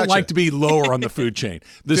 Yeah, I I don't gotcha. like to be lower on the food chain.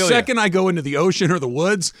 The Feel ya. second I go into the ocean or the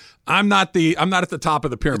woods, I'm not at the top of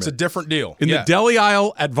the pyramid. It's a different deal. In the deli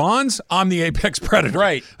aisle at Vaughn's, I'm the apex predator.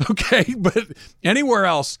 Right. Okay, but anywhere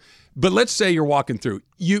else, but let's say you're walking through,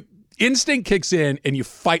 instinct kicks in and you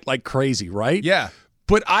fight like crazy, right? Yeah.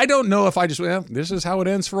 But I don't know if this is how it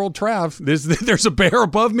ends for old Trav. There's a bear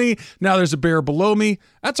above me. Now there's a bear below me.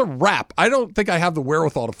 That's a wrap. I don't think I have the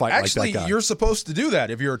wherewithal to fight Actually, like that guy. you're supposed to do that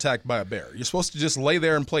if you're attacked by a bear. You're supposed to just lay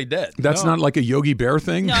there and play dead. That's not like a Yogi Bear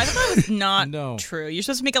thing? No, I thought that was not No. true. You're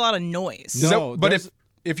supposed to make a lot of noise. No, But there's-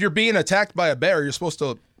 if you're being attacked by a bear, you're supposed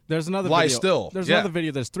to There's another lie video. still. There's Yeah. another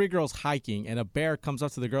video. There's 3 girls hiking, and a bear comes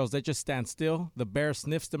up to the girls. They just stand still. The bear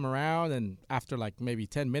sniffs them around, and after like maybe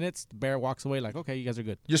 10 minutes, the bear walks away like, okay, you guys are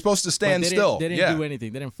good. You're supposed to But stand they still. They didn't yeah. do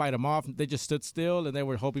anything. They didn't fight them off. They just stood still, and they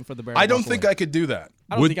were hoping for the bear. I to don't walk think away. I could do that.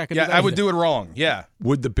 I don't think I could. Yeah, do that I would either. do it wrong. Yeah.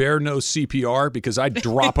 Would the bear know CPR? Because I'd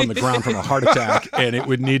drop on the ground from a heart attack and it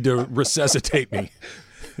would need to resuscitate me.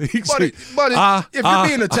 But if you're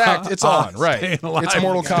being attacked, it's on, right? staying alive. It's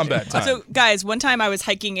Mortal Kombat time. So, guys, one time I was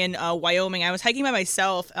hiking in Wyoming. I was hiking by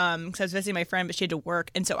myself because I was visiting my friend, but she had to work.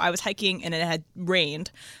 And so I was hiking, and it had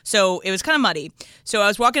rained. So it was kind of muddy. So I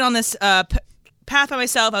was walking on this path by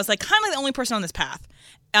myself. I was like kind of like the only person on this path.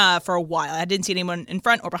 for a while. I didn't see anyone in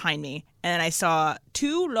front or behind me. And I saw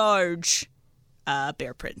 2 large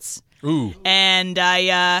bear prints. Ooh. And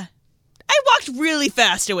I walked really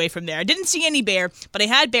fast away from there. I didn't see any bear, but I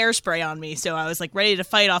had bear spray on me, so I was like ready to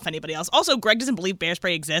fight off anybody else. Also, Greg doesn't believe bear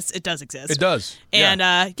spray exists. It does exist. It does. And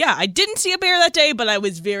I didn't see a bear that day, but I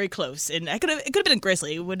was very close. And it could have been a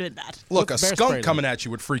grizzly. It would have been bad. Look, a Bear skunk spray, coming at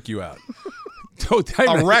you would freak you out. A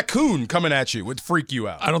A raccoon coming at you would freak you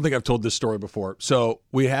out. I don't think I've told this story before. So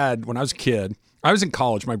we had, when I was a kid, I was in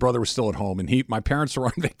college. My brother was still at home, and my parents were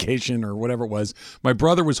on vacation or whatever it was. My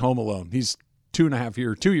brother was home alone. He's 2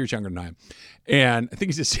 years younger than I am. And I think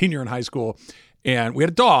he's a senior in high school. And we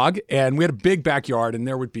had a dog, and we had a big backyard, and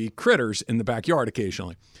there would be critters in the backyard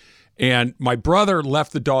occasionally. And my brother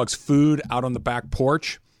left the dog's food out on the back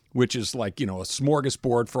porch, which is like, a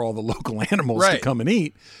smorgasbord for all the local animals to come and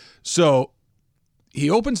eat. So he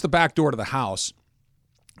opens the back door to the house,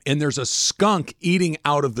 and there's a skunk eating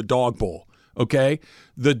out of the dog bowl. Okay.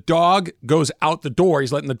 The dog goes out the door.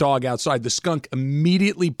 He's letting the dog outside. The skunk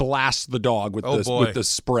immediately blasts the dog with the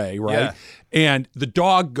spray, right? Yeah. And the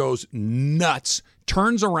dog goes nuts,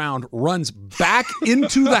 turns around, runs back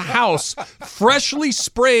into the house, freshly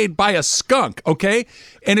sprayed by a skunk, okay?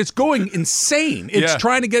 And it's going insane. It's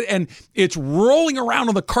trying to get, and it's rolling around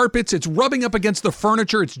on the carpets. It's rubbing up against the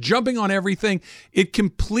furniture. It's jumping on everything. It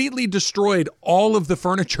completely destroyed all of the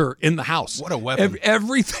furniture in the house. What a weapon.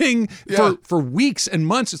 Everything for weeks and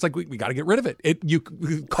months. It's like, we got to get rid of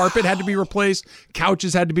it. Carpet had to be replaced.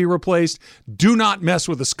 Couches had to be replaced. Do not mess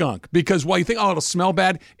with a skunk, because while you think, it'll smell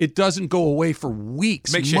bad, it doesn't go away for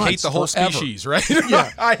weeks. Makes months, you hate the whole forever. species, right?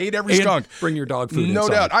 Yeah. I hate every skunk. Bring your dog food No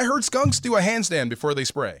inside. doubt. I heard skunks do a handstand before they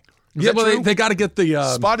spray. Is that well, true? they got to get the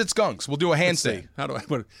Spotted skunks will do a handstand. How do I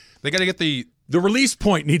put it? They got to get the release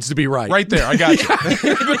point needs to be right. right there. I got you.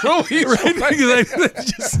 The release point.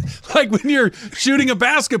 Just like when you're shooting a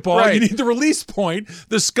basketball, Right. you need the release point.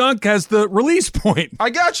 The skunk has the release point. I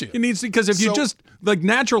got you. It needs to, because if you just like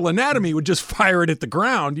natural anatomy would just fire it at the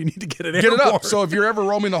ground, you need to get it Get it airborne. up. So if you're ever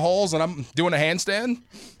roaming the halls and I'm doing a handstand,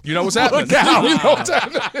 you know what's happening. Look out. You know what's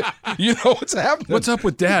happening. You know what's happening. What's up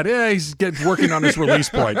with Dad? Yeah, he's working on his release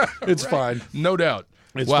point. It's fine. No doubt.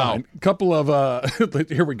 It's wow. fine. Couple of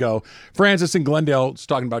here we go. Francis in Glendale is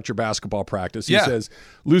talking about your basketball practice. He says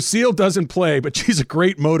Lucille doesn't play, but she's a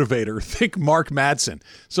great motivator. Think Mark Madsen.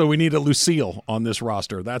 So we need a Lucille on this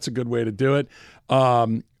roster. That's a good way to do it.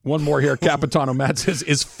 One more here. Capitano Matt says,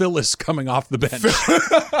 is Phyllis coming off the bench?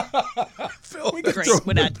 Great.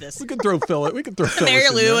 Would add to this. We could throw Phyllis. We could throw Phyllis Mary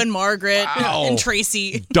in Lou there. and Margaret and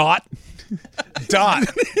Tracy. Dot.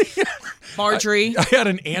 Marjorie. I had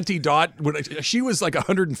an Auntie Dot. She was like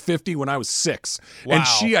 150 when I was 6. Wow. And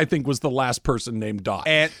she, I think, was the last person named Dot.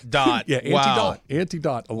 Aunt Dot. Yeah, Auntie Wow. Dot. Auntie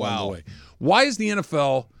Dot along the way. Why is the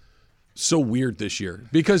NFL so weird this year?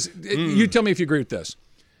 Because you tell me if you agree with this.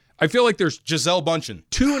 I feel like there's Giselle Bundchen.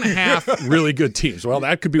 2.5 really good teams. Well,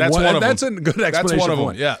 that could be That's one. one of That's them. a good explanation. That's one of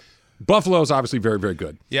for them. Yeah. Buffalo is obviously very, very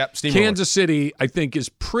good. Yep. Steamroller. Kansas City, I think, is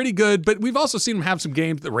pretty good, but we've also seen them have some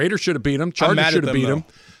games. The Raiders should have beat them. I'm Chargers mad should at have them, beat them.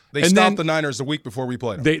 though. They And stopped then- the Niners the week before we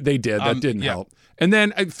played them. They did. That didn't yeah. help. And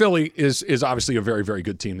then Philly is obviously a very, very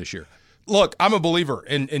good team this year. Look, I'm a believer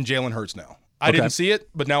in Jalen Hurts now. I Okay. didn't see it,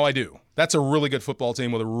 but now I do. That's a really good football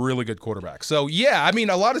team with a really good quarterback. So, yeah, I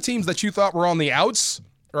mean, a lot of teams that you thought were on the outs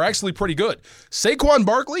are actually pretty good. Saquon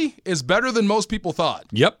Barkley is better than most people thought.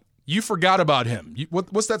 Yep. You forgot about him.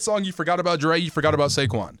 What's that song you forgot about, Dre? You forgot about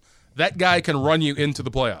Saquon. That guy can run you into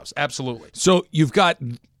the playoffs. Absolutely. So you've got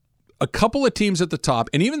a couple of teams at the top,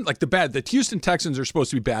 and even like the Houston Texans are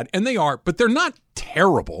supposed to be bad, and they are, but they're not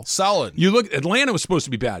terrible. Solid. You look, Atlanta was supposed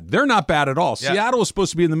to be bad. They're not bad at all. Yeah. Seattle was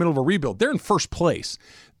supposed to be in the middle of a rebuild. They're in first place.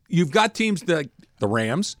 You've got teams that the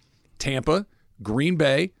Rams, Tampa, Green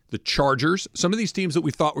Bay, the Chargers, some of these teams that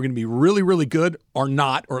we thought were going to be really, really good are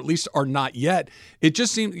not, or at least are not yet. It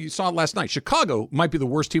just seemed, you saw it last night. Chicago might be the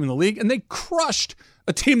worst team in the league, and they crushed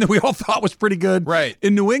a team that we all thought was pretty good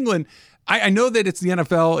in New England. I know that it's the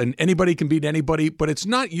NFL and anybody can beat anybody, but it's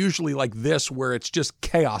not usually like this where it's just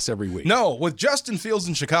chaos every week. No, with Justin Fields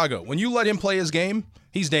in Chicago, when you let him play his game,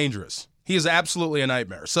 he's dangerous. He is absolutely a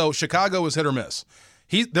nightmare. So Chicago is hit or miss.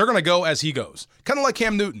 They're going to go as he goes. Kind of like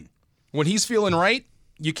Cam Newton. When he's feeling right,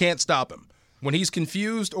 you can't stop him. When he's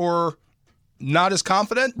confused or not as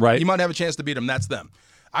confident, you might have a chance to beat him. That's them.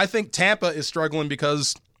 I think Tampa is struggling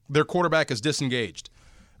because their quarterback is disengaged.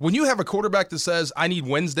 When you have a quarterback that says, I need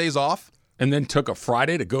Wednesdays off. And then took a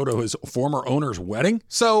Friday to go to his former owner's wedding?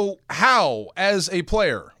 So how, as a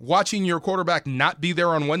player, watching your quarterback not be there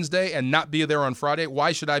on Wednesday and not be there on Friday,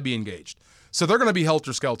 why should I be engaged? So they're going to be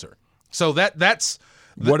helter-skelter. So that's...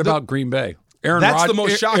 What about Green Bay? That's the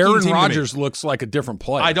most shocking Aaron team to me. Rodgers looks like a different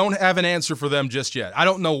player. I don't have an answer for them just yet. I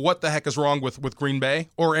don't know what the heck is wrong with Green Bay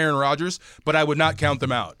or Aaron Rodgers, but I would not count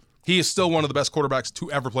them out. He is still one of the best quarterbacks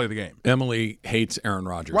to ever play the game. Emily hates Aaron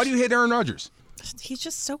Rodgers. Why do you hate Aaron Rodgers? He's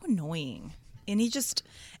just so annoying. And he just,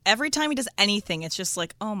 every time he does anything, it's just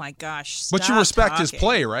like, oh my gosh, But you respect his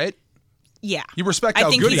play, right? Yeah. You respect I how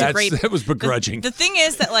think good he he's is. a great. That was begrudging. The thing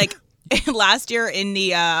is that, like, last year in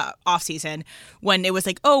the offseason, when it was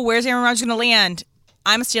like, oh, where's Aaron Rodgers going to land?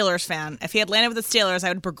 I'm a Steelers fan. If he had landed with the Steelers, I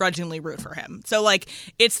would begrudgingly root for him. So, like,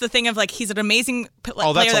 it's the thing of, like, he's an amazing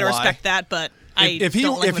player that I respect that, but if he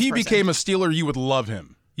don't like him as a person. became a Steeler, you would love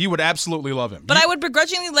him. You would absolutely love him. But I would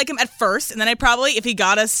begrudgingly like him at first, and then I'd probably, if he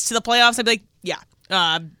got us to the playoffs, I'd be like,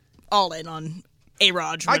 yeah, all in on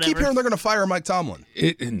A-Rod. I keep hearing they're going to fire Mike Tomlin.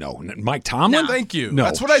 No, Mike Tomlin? No. Thank you. No.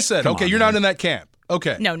 That's what I said. Come Okay, on, you're man. not in that camp.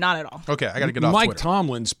 Okay. No, not at all. Okay, I got to get off Mike Twitter.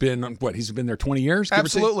 Tomlin's been, he's been there 20 years? give or take?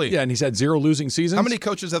 Absolutely. Yeah, and he's had 0 losing seasons. How many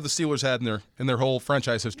coaches have the Steelers had in their whole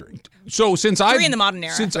franchise history? So since Three in the modern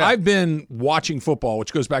era. Since I've been watching football,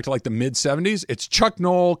 which goes back to like the mid-'70s, it's Chuck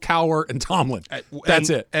Noll, Cowher, and Tomlin. That's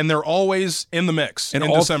it. And they're always in the mix And in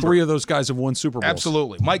all December. 3 of those guys have won Super Bowls.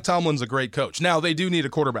 Absolutely. Mike Tomlin's a great coach. Now, they do need a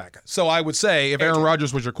quarterback. So I would say if Aaron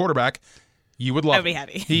Rodgers was your quarterback, you would love I'd be him.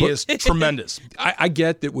 happy. He is tremendous. I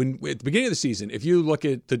get that when at the beginning of the season, if you look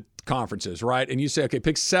at the conferences, right, and you say, okay,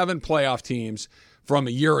 pick 7 playoff teams from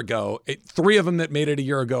a year ago, 3 of them that made it a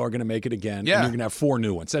year ago are going to make it again, Yeah. and you're going to have 4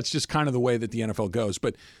 new ones. That's just kind of the way that the NFL goes.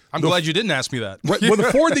 But I'm glad you didn't ask me that. Right, well,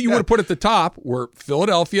 the 4 that you would have put at the top were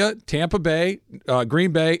Philadelphia, Tampa Bay,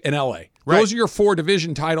 Green Bay, and L.A. Right. Those are your 4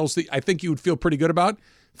 division titles that I think you would feel pretty good about.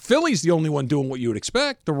 Philly's the only one doing what you would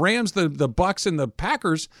expect. The Rams, the Bucks, and the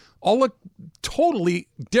Packers all look totally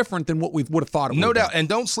different than what we would have thought it would. No doubt. And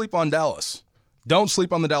don't sleep on Dallas. Don't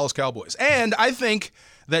sleep on the Dallas Cowboys. And I think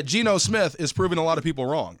that Geno Smith is proving a lot of people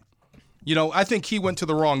wrong. You know, I think he went to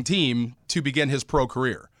the wrong team to begin his pro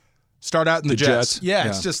career. Start out in the Jets. Yeah,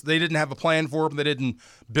 it's just they didn't have a plan for him. They didn't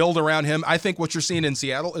build around him. I think what you're seeing in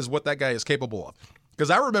Seattle is what that guy is capable of. Because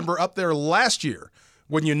I remember up there last year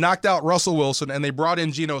when you knocked out Russell Wilson and they brought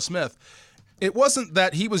in Geno Smith, it wasn't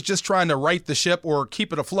that he was just trying to right the ship or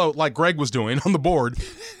keep it afloat like Greg was doing on the board.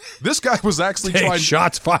 This guy was actually trying.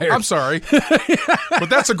 Shots fired. I'm sorry. But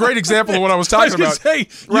that's a great example of what I was talking about. Say,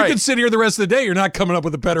 you can sit here the rest of the day. You're not coming up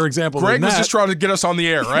with a better example Greg than that. was just trying to get us on the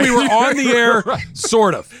air, right? We were on the air,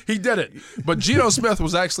 sort of. He did it. But Geno Smith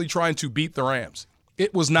was actually trying to beat the Rams.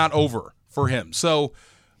 It was not over for him. So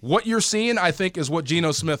what you're seeing, I think, is what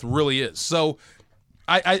Geno Smith really is. So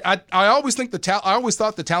I always think I always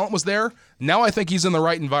thought the talent was there. Now I think he's in the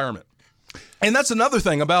right environment. And that's another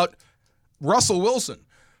thing about Russell Wilson.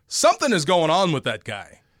 Something is going on with that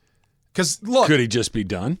guy. Because, look. Could he just be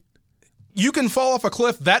done? You can fall off a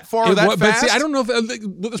cliff that far, that but fast. see, I don't know if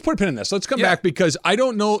let's put a pin in this. Let's come back because I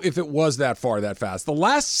don't know if it was that far, that fast. The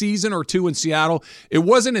last season or 2 in Seattle, it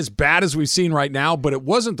wasn't as bad as we've seen right now, but it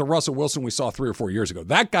wasn't the Russell Wilson we saw 3 or 4 years ago.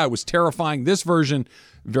 That guy was terrifying. This version,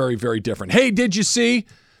 very, very different. Hey, did you see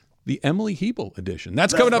the Emily Hebel edition?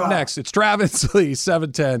 That's coming up next. It's Travis Lee,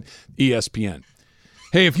 710 ESPN.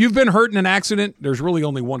 Hey, if you've been hurt in an accident, there's really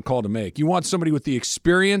only one call to make. You want somebody with the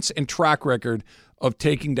experience and track record of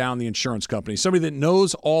taking down the insurance company. Somebody that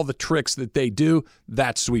knows all the tricks that they do.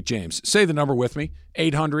 That's Sweet James. Say the number with me,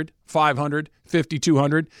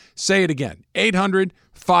 800-500-5200. Say it again,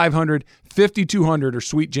 800-500-5200 or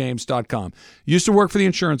sweetjames.com. Used to work for the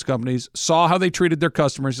insurance companies, saw how they treated their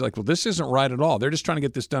customers. He's like, well, this isn't right at all. They're just trying to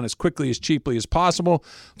get this done as quickly, as cheaply as possible.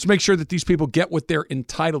 Let's make sure that these people get what they're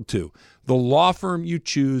entitled to. The law firm you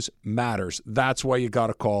choose matters. That's why you got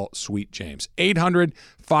to call Sweet James.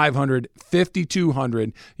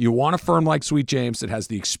 800-500-5200. You want a firm like Sweet James that has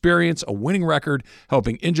the experience, a winning record,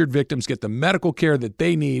 helping injured victims get the medical care that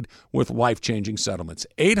they need with life-changing settlements.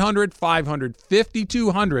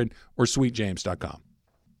 800-500-5200 or sweetjames.com.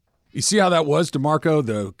 You see how that was, DeMarco?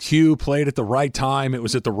 The cue played at the right time. It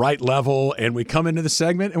was at the right level, and we come into the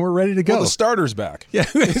segment, and we're ready to go. Well, the starter's back. Yeah,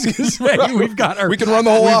 I was gonna say, we can run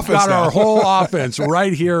the whole offense We've got now. our whole offense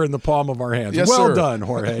right here in the palm of our hands. Yes, well sir. done,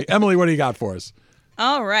 Jorge. Emily, what do you got for us?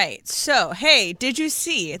 All right. So, hey, did you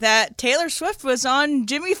see that Taylor Swift was on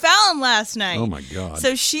Jimmy Fallon last night? Oh, my God.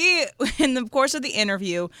 So she, in the course of the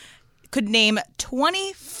interview, could name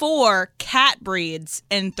 24 cat breeds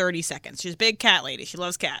in 30 seconds. She's a big cat lady. She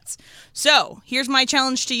loves cats. So here's my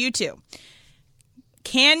challenge to you two.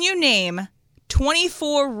 Can you name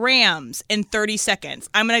 24 Rams in 30 seconds?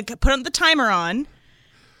 I'm going to put the timer on.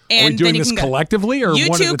 And Are we doing then you this can go. collectively or you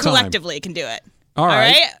one two at a time? collectively can do it. All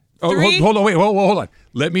right. Oh, Three? hold on. Wait, hold on.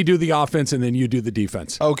 Let me do the offense, and then you do the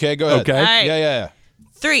defense. Okay, go ahead. Okay. All right. Yeah.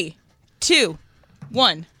 3, 2,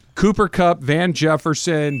 1. Cooper Kupp, Van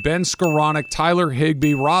Jefferson, Ben Skoranek, Tyler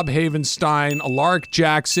Higbee, Rob Havenstein, Alaric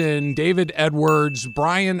Jackson, David Edwards,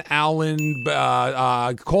 Brian Allen,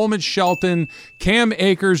 Coleman Shelton, Cam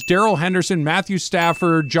Akers, Darrell Henderson, Matthew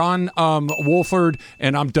Stafford, John Wolford,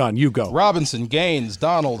 and I'm done. You go. Robinson, Gaines,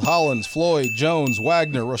 Donald, Hollins, Floyd, Jones,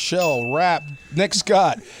 Wagner, Rochelle, Rapp, Nick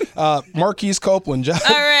Scott, Marquise Copeland. All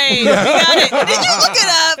right, you got it. Did you look it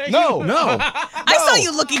up? No. I saw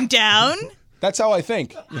you looking down. That's how I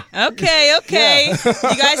think. Okay. You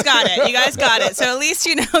guys got it. So at least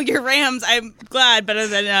you know your Rams. I'm glad better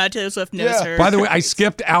than Taylor Swift knows her. By the way, I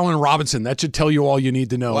skipped Allen Robinson. That should tell you all you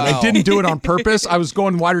need to know. Wow. And I didn't do it on purpose. I was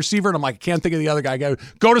going wide receiver, and I'm like, I can't think of the other guy. Go to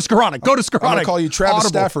Skoranek. Go to Skoranek. I'm going to call you Travis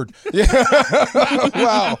Stafford. Yeah.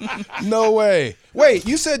 Wow. No way. Wait,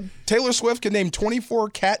 you said Taylor Swift can name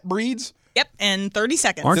 24 cat breeds? Yep, in 30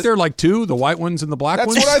 seconds. Aren't there like two, the white ones and the black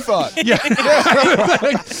ones? That's what I thought. There's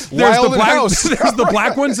the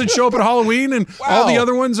black ones that show up at Halloween, and all the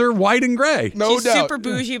other ones are white and gray. No She's doubt. super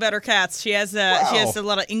bougie about her cats. She has a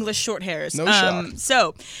lot of English short hairs. No shock.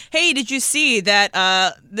 So, hey, did you see that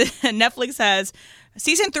Netflix has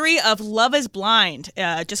Season 3 of Love is Blind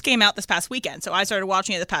just came out this past weekend. So I started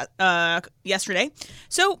watching it yesterday.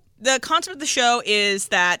 So the concept of the show is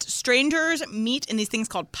that strangers meet in these things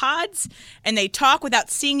called pods, and they talk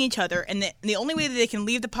without seeing each other. And the only way that they can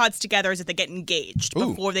leave the pods together is if they get engaged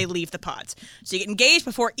before they leave the pods. So you get engaged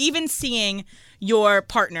before even seeing your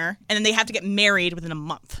partner, and then they have to get married within a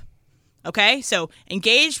month. Okay? So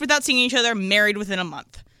engaged without seeing each other, married within a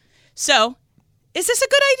month. So is this a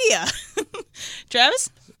good idea?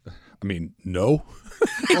 Travis? I mean, no.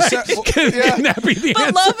 Can that be the But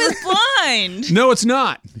answer? Love is Blind. No, it's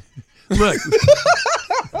not. Look.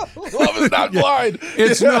 Love is not blind.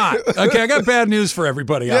 It's not. Okay, I got bad news for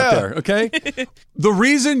everybody out there, okay? The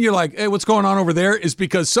reason you're like, hey, what's going on over there is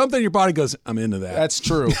because something in your body goes, I'm into that. That's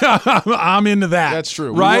true. I'm into that. That's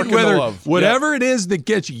true. We Right? work in the love. Whatever it is that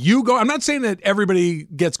gets you going. I'm not saying that everybody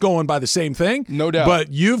gets going by the same thing. No doubt.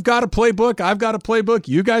 But you've got a playbook. I've got a playbook.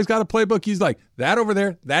 You guys got a playbook. He's like, that over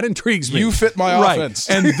there, that intrigues me. You fit my offense.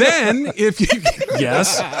 And then if you,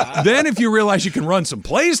 then if you realize you can run some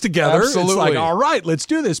plays together, it's like, Absolutely. all right, let's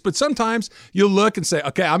do this. But sometimes you'll look and say,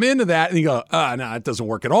 okay, I'm into that. And you go, no, it doesn't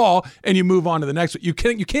work at all. And you move on to the next one. You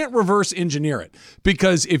can't reverse engineer it,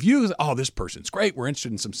 because if you, this person's great. We're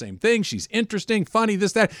interested in some same thing. She's interesting, funny,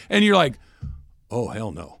 this, that. And you're like, oh,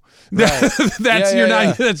 hell no. Right.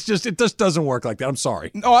 That's just, it just doesn't work like that. I'm sorry.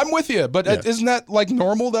 No, I'm with you. But isn't that like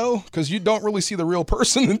normal, though? Because you don't really see the real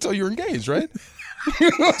person until you're engaged, right?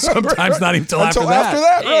 Sometimes not even until after after that.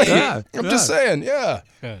 that, right? Yeah. I'm just saying,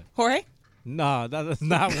 Jorge? No, that does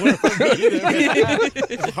not work for me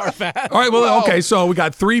either. Hard fast. All right, well, okay, so we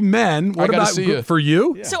got 3 men. What I gotta about see you. for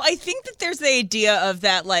you? So I think that there's the idea of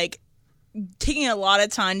that, like, taking a lot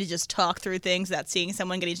of time to just talk through things, that seeing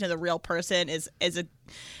someone getting to know the real person is a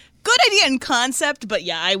good idea in concept, but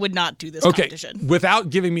yeah, I would not do this competition.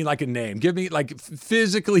 Without giving me like a name, give me like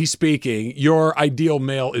physically speaking, your ideal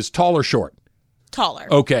male is tall or short? Taller.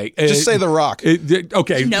 Okay. Just say The Rock.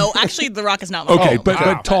 Okay. No, actually, The Rock is not my Okay, fault.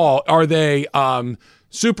 but tall. Are they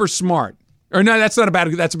super smart? Or no, that's a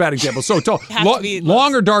bad example. So tall. Have to be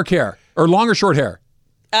long or dark hair? Or long or short hair?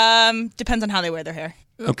 Depends on how they wear their hair.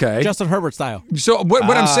 Okay. Justin Herbert style. So what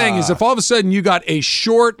I'm saying is, if all of a sudden you got a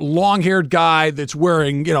short, long-haired guy that's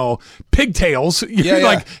wearing, pigtails, you're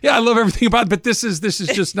like, I love everything about it, but this is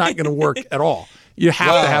just not going to work at all. You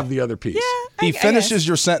have to have the other piece. He finishes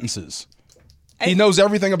your sentences. He knows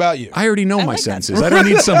everything about you. I already know my sentences. I don't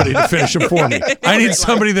need somebody to finish them for me. I need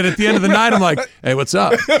somebody that at the end of the night, I'm like, hey, what's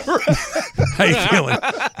up? How you feeling?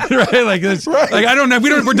 Right? Like, I don't know.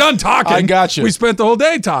 We're done talking. I got you. We spent the whole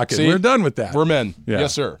day talking. See? We're done with that. We're men. Yeah.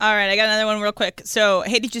 Yes, sir. All right, I got another one real quick. So,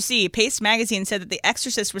 hey, did you see? Paste Magazine said that The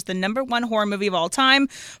Exorcist was the #1 horror movie of all time,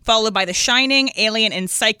 followed by The Shining, Alien, and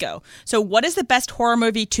Psycho. So, what is the best horror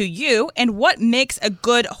movie to you, and what makes a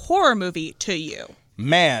good horror movie to you?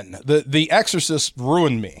 Man, the Exorcist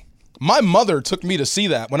ruined me. My mother took me to see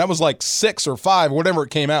that when I was like 6 or 5, whatever it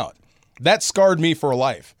came out. That scarred me for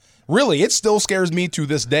life. Really, it still scares me to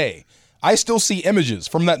this day. I still see images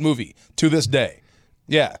from that movie to this day.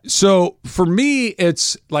 Yeah. So for me,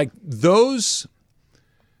 it's like those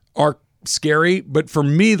are scary, but for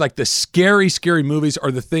me, like the scary movies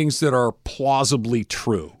are the things that are plausibly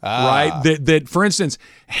true, right? That, for instance,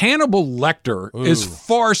 Hannibal Lecter is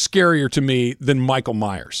far scarier to me than Michael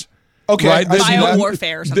Myers. Okay. Right?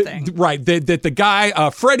 Biowarfare or something. Right. That the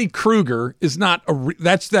guy, Freddy Krueger, is not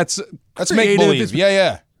that's make believe.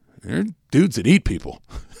 Yeah. They're dudes that eat people.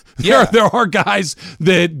 There are guys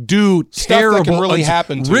that do terrible. that can really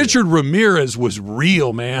happen to Richard Ramirez was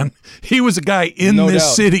real, man. He was a guy in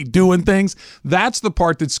this city doing things. That's the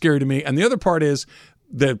part that's scary to me. And the other part is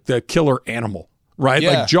the killer animal. Right?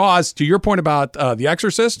 Yeah. Like Jaws, to your point about The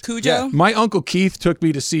Exorcist. Cujo? Yeah. My Uncle Keith took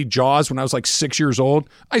me to see Jaws when I was like 6 years old.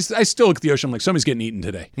 I still look at the ocean, I'm like, somebody's getting eaten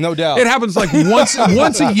today. No doubt. It happens like once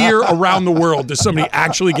a year around the world does somebody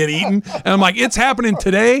actually get eaten. And I'm like, it's happening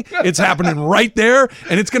today. It's happening right there.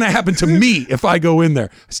 And it's going to happen to me if I go in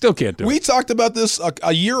there. I still can't do it. We talked about this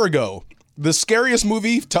a year ago. The scariest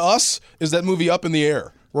movie to us is that movie Up in the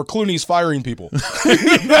Air, where Clooney's firing people.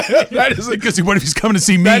 that is because what if he's coming to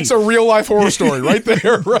see me? That's a real life horror story right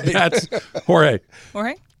there. Right. That's Jorge.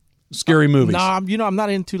 Scary movies. Nah, I'm not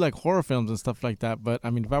into like horror films and stuff like that. But I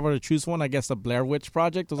mean, if I were to choose one, I guess the Blair Witch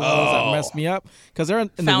Project was one of those that messed me up because they're in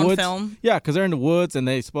Found the woods. film. Yeah, because they're in the woods and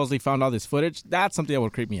they supposedly found all this footage. That's something that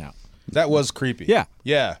would creep me out. That was creepy. Yeah.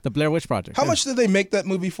 Yeah. The Blair Witch Project. How much did they make that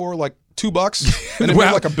movie for? Like $2? And it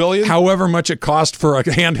made like $1 billion? However much it cost for a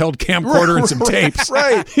handheld camcorder and some tapes.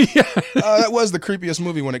 Right. That was the creepiest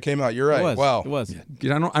movie when it came out. You're right. It was. Wow. It was.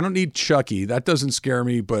 I don't need Chucky. That doesn't scare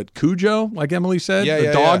me. But Cujo, like Emily said, Yeah, the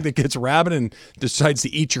yeah, dog yeah. that gets rabid and decides to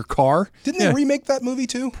eat your car. Didn't they remake that movie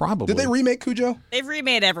too? Probably. Did they remake Cujo? They've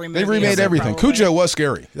remade every movie. They remade everything. Probably. Cujo was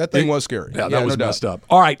scary. That thing was scary. Yeah, that was no messed doubt. up.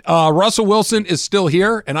 All right, Russell Wilson is still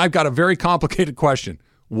here, and I've got a very complicated question.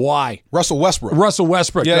 Why? Russell Westbrook. Russell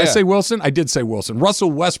Westbrook. Yeah, Did I yeah. say Wilson? I did say Wilson. Russell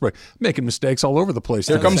Westbrook making mistakes all over the place.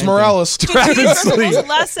 Here today. comes Morales. Travis That was Lee. the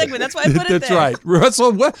last segment. That's why I put it That's there. right.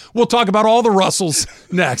 Russell, we'll talk about all the Russells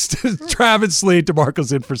next. Travis Lee,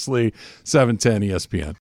 DeMarco's in for Slee, 710 ESPN.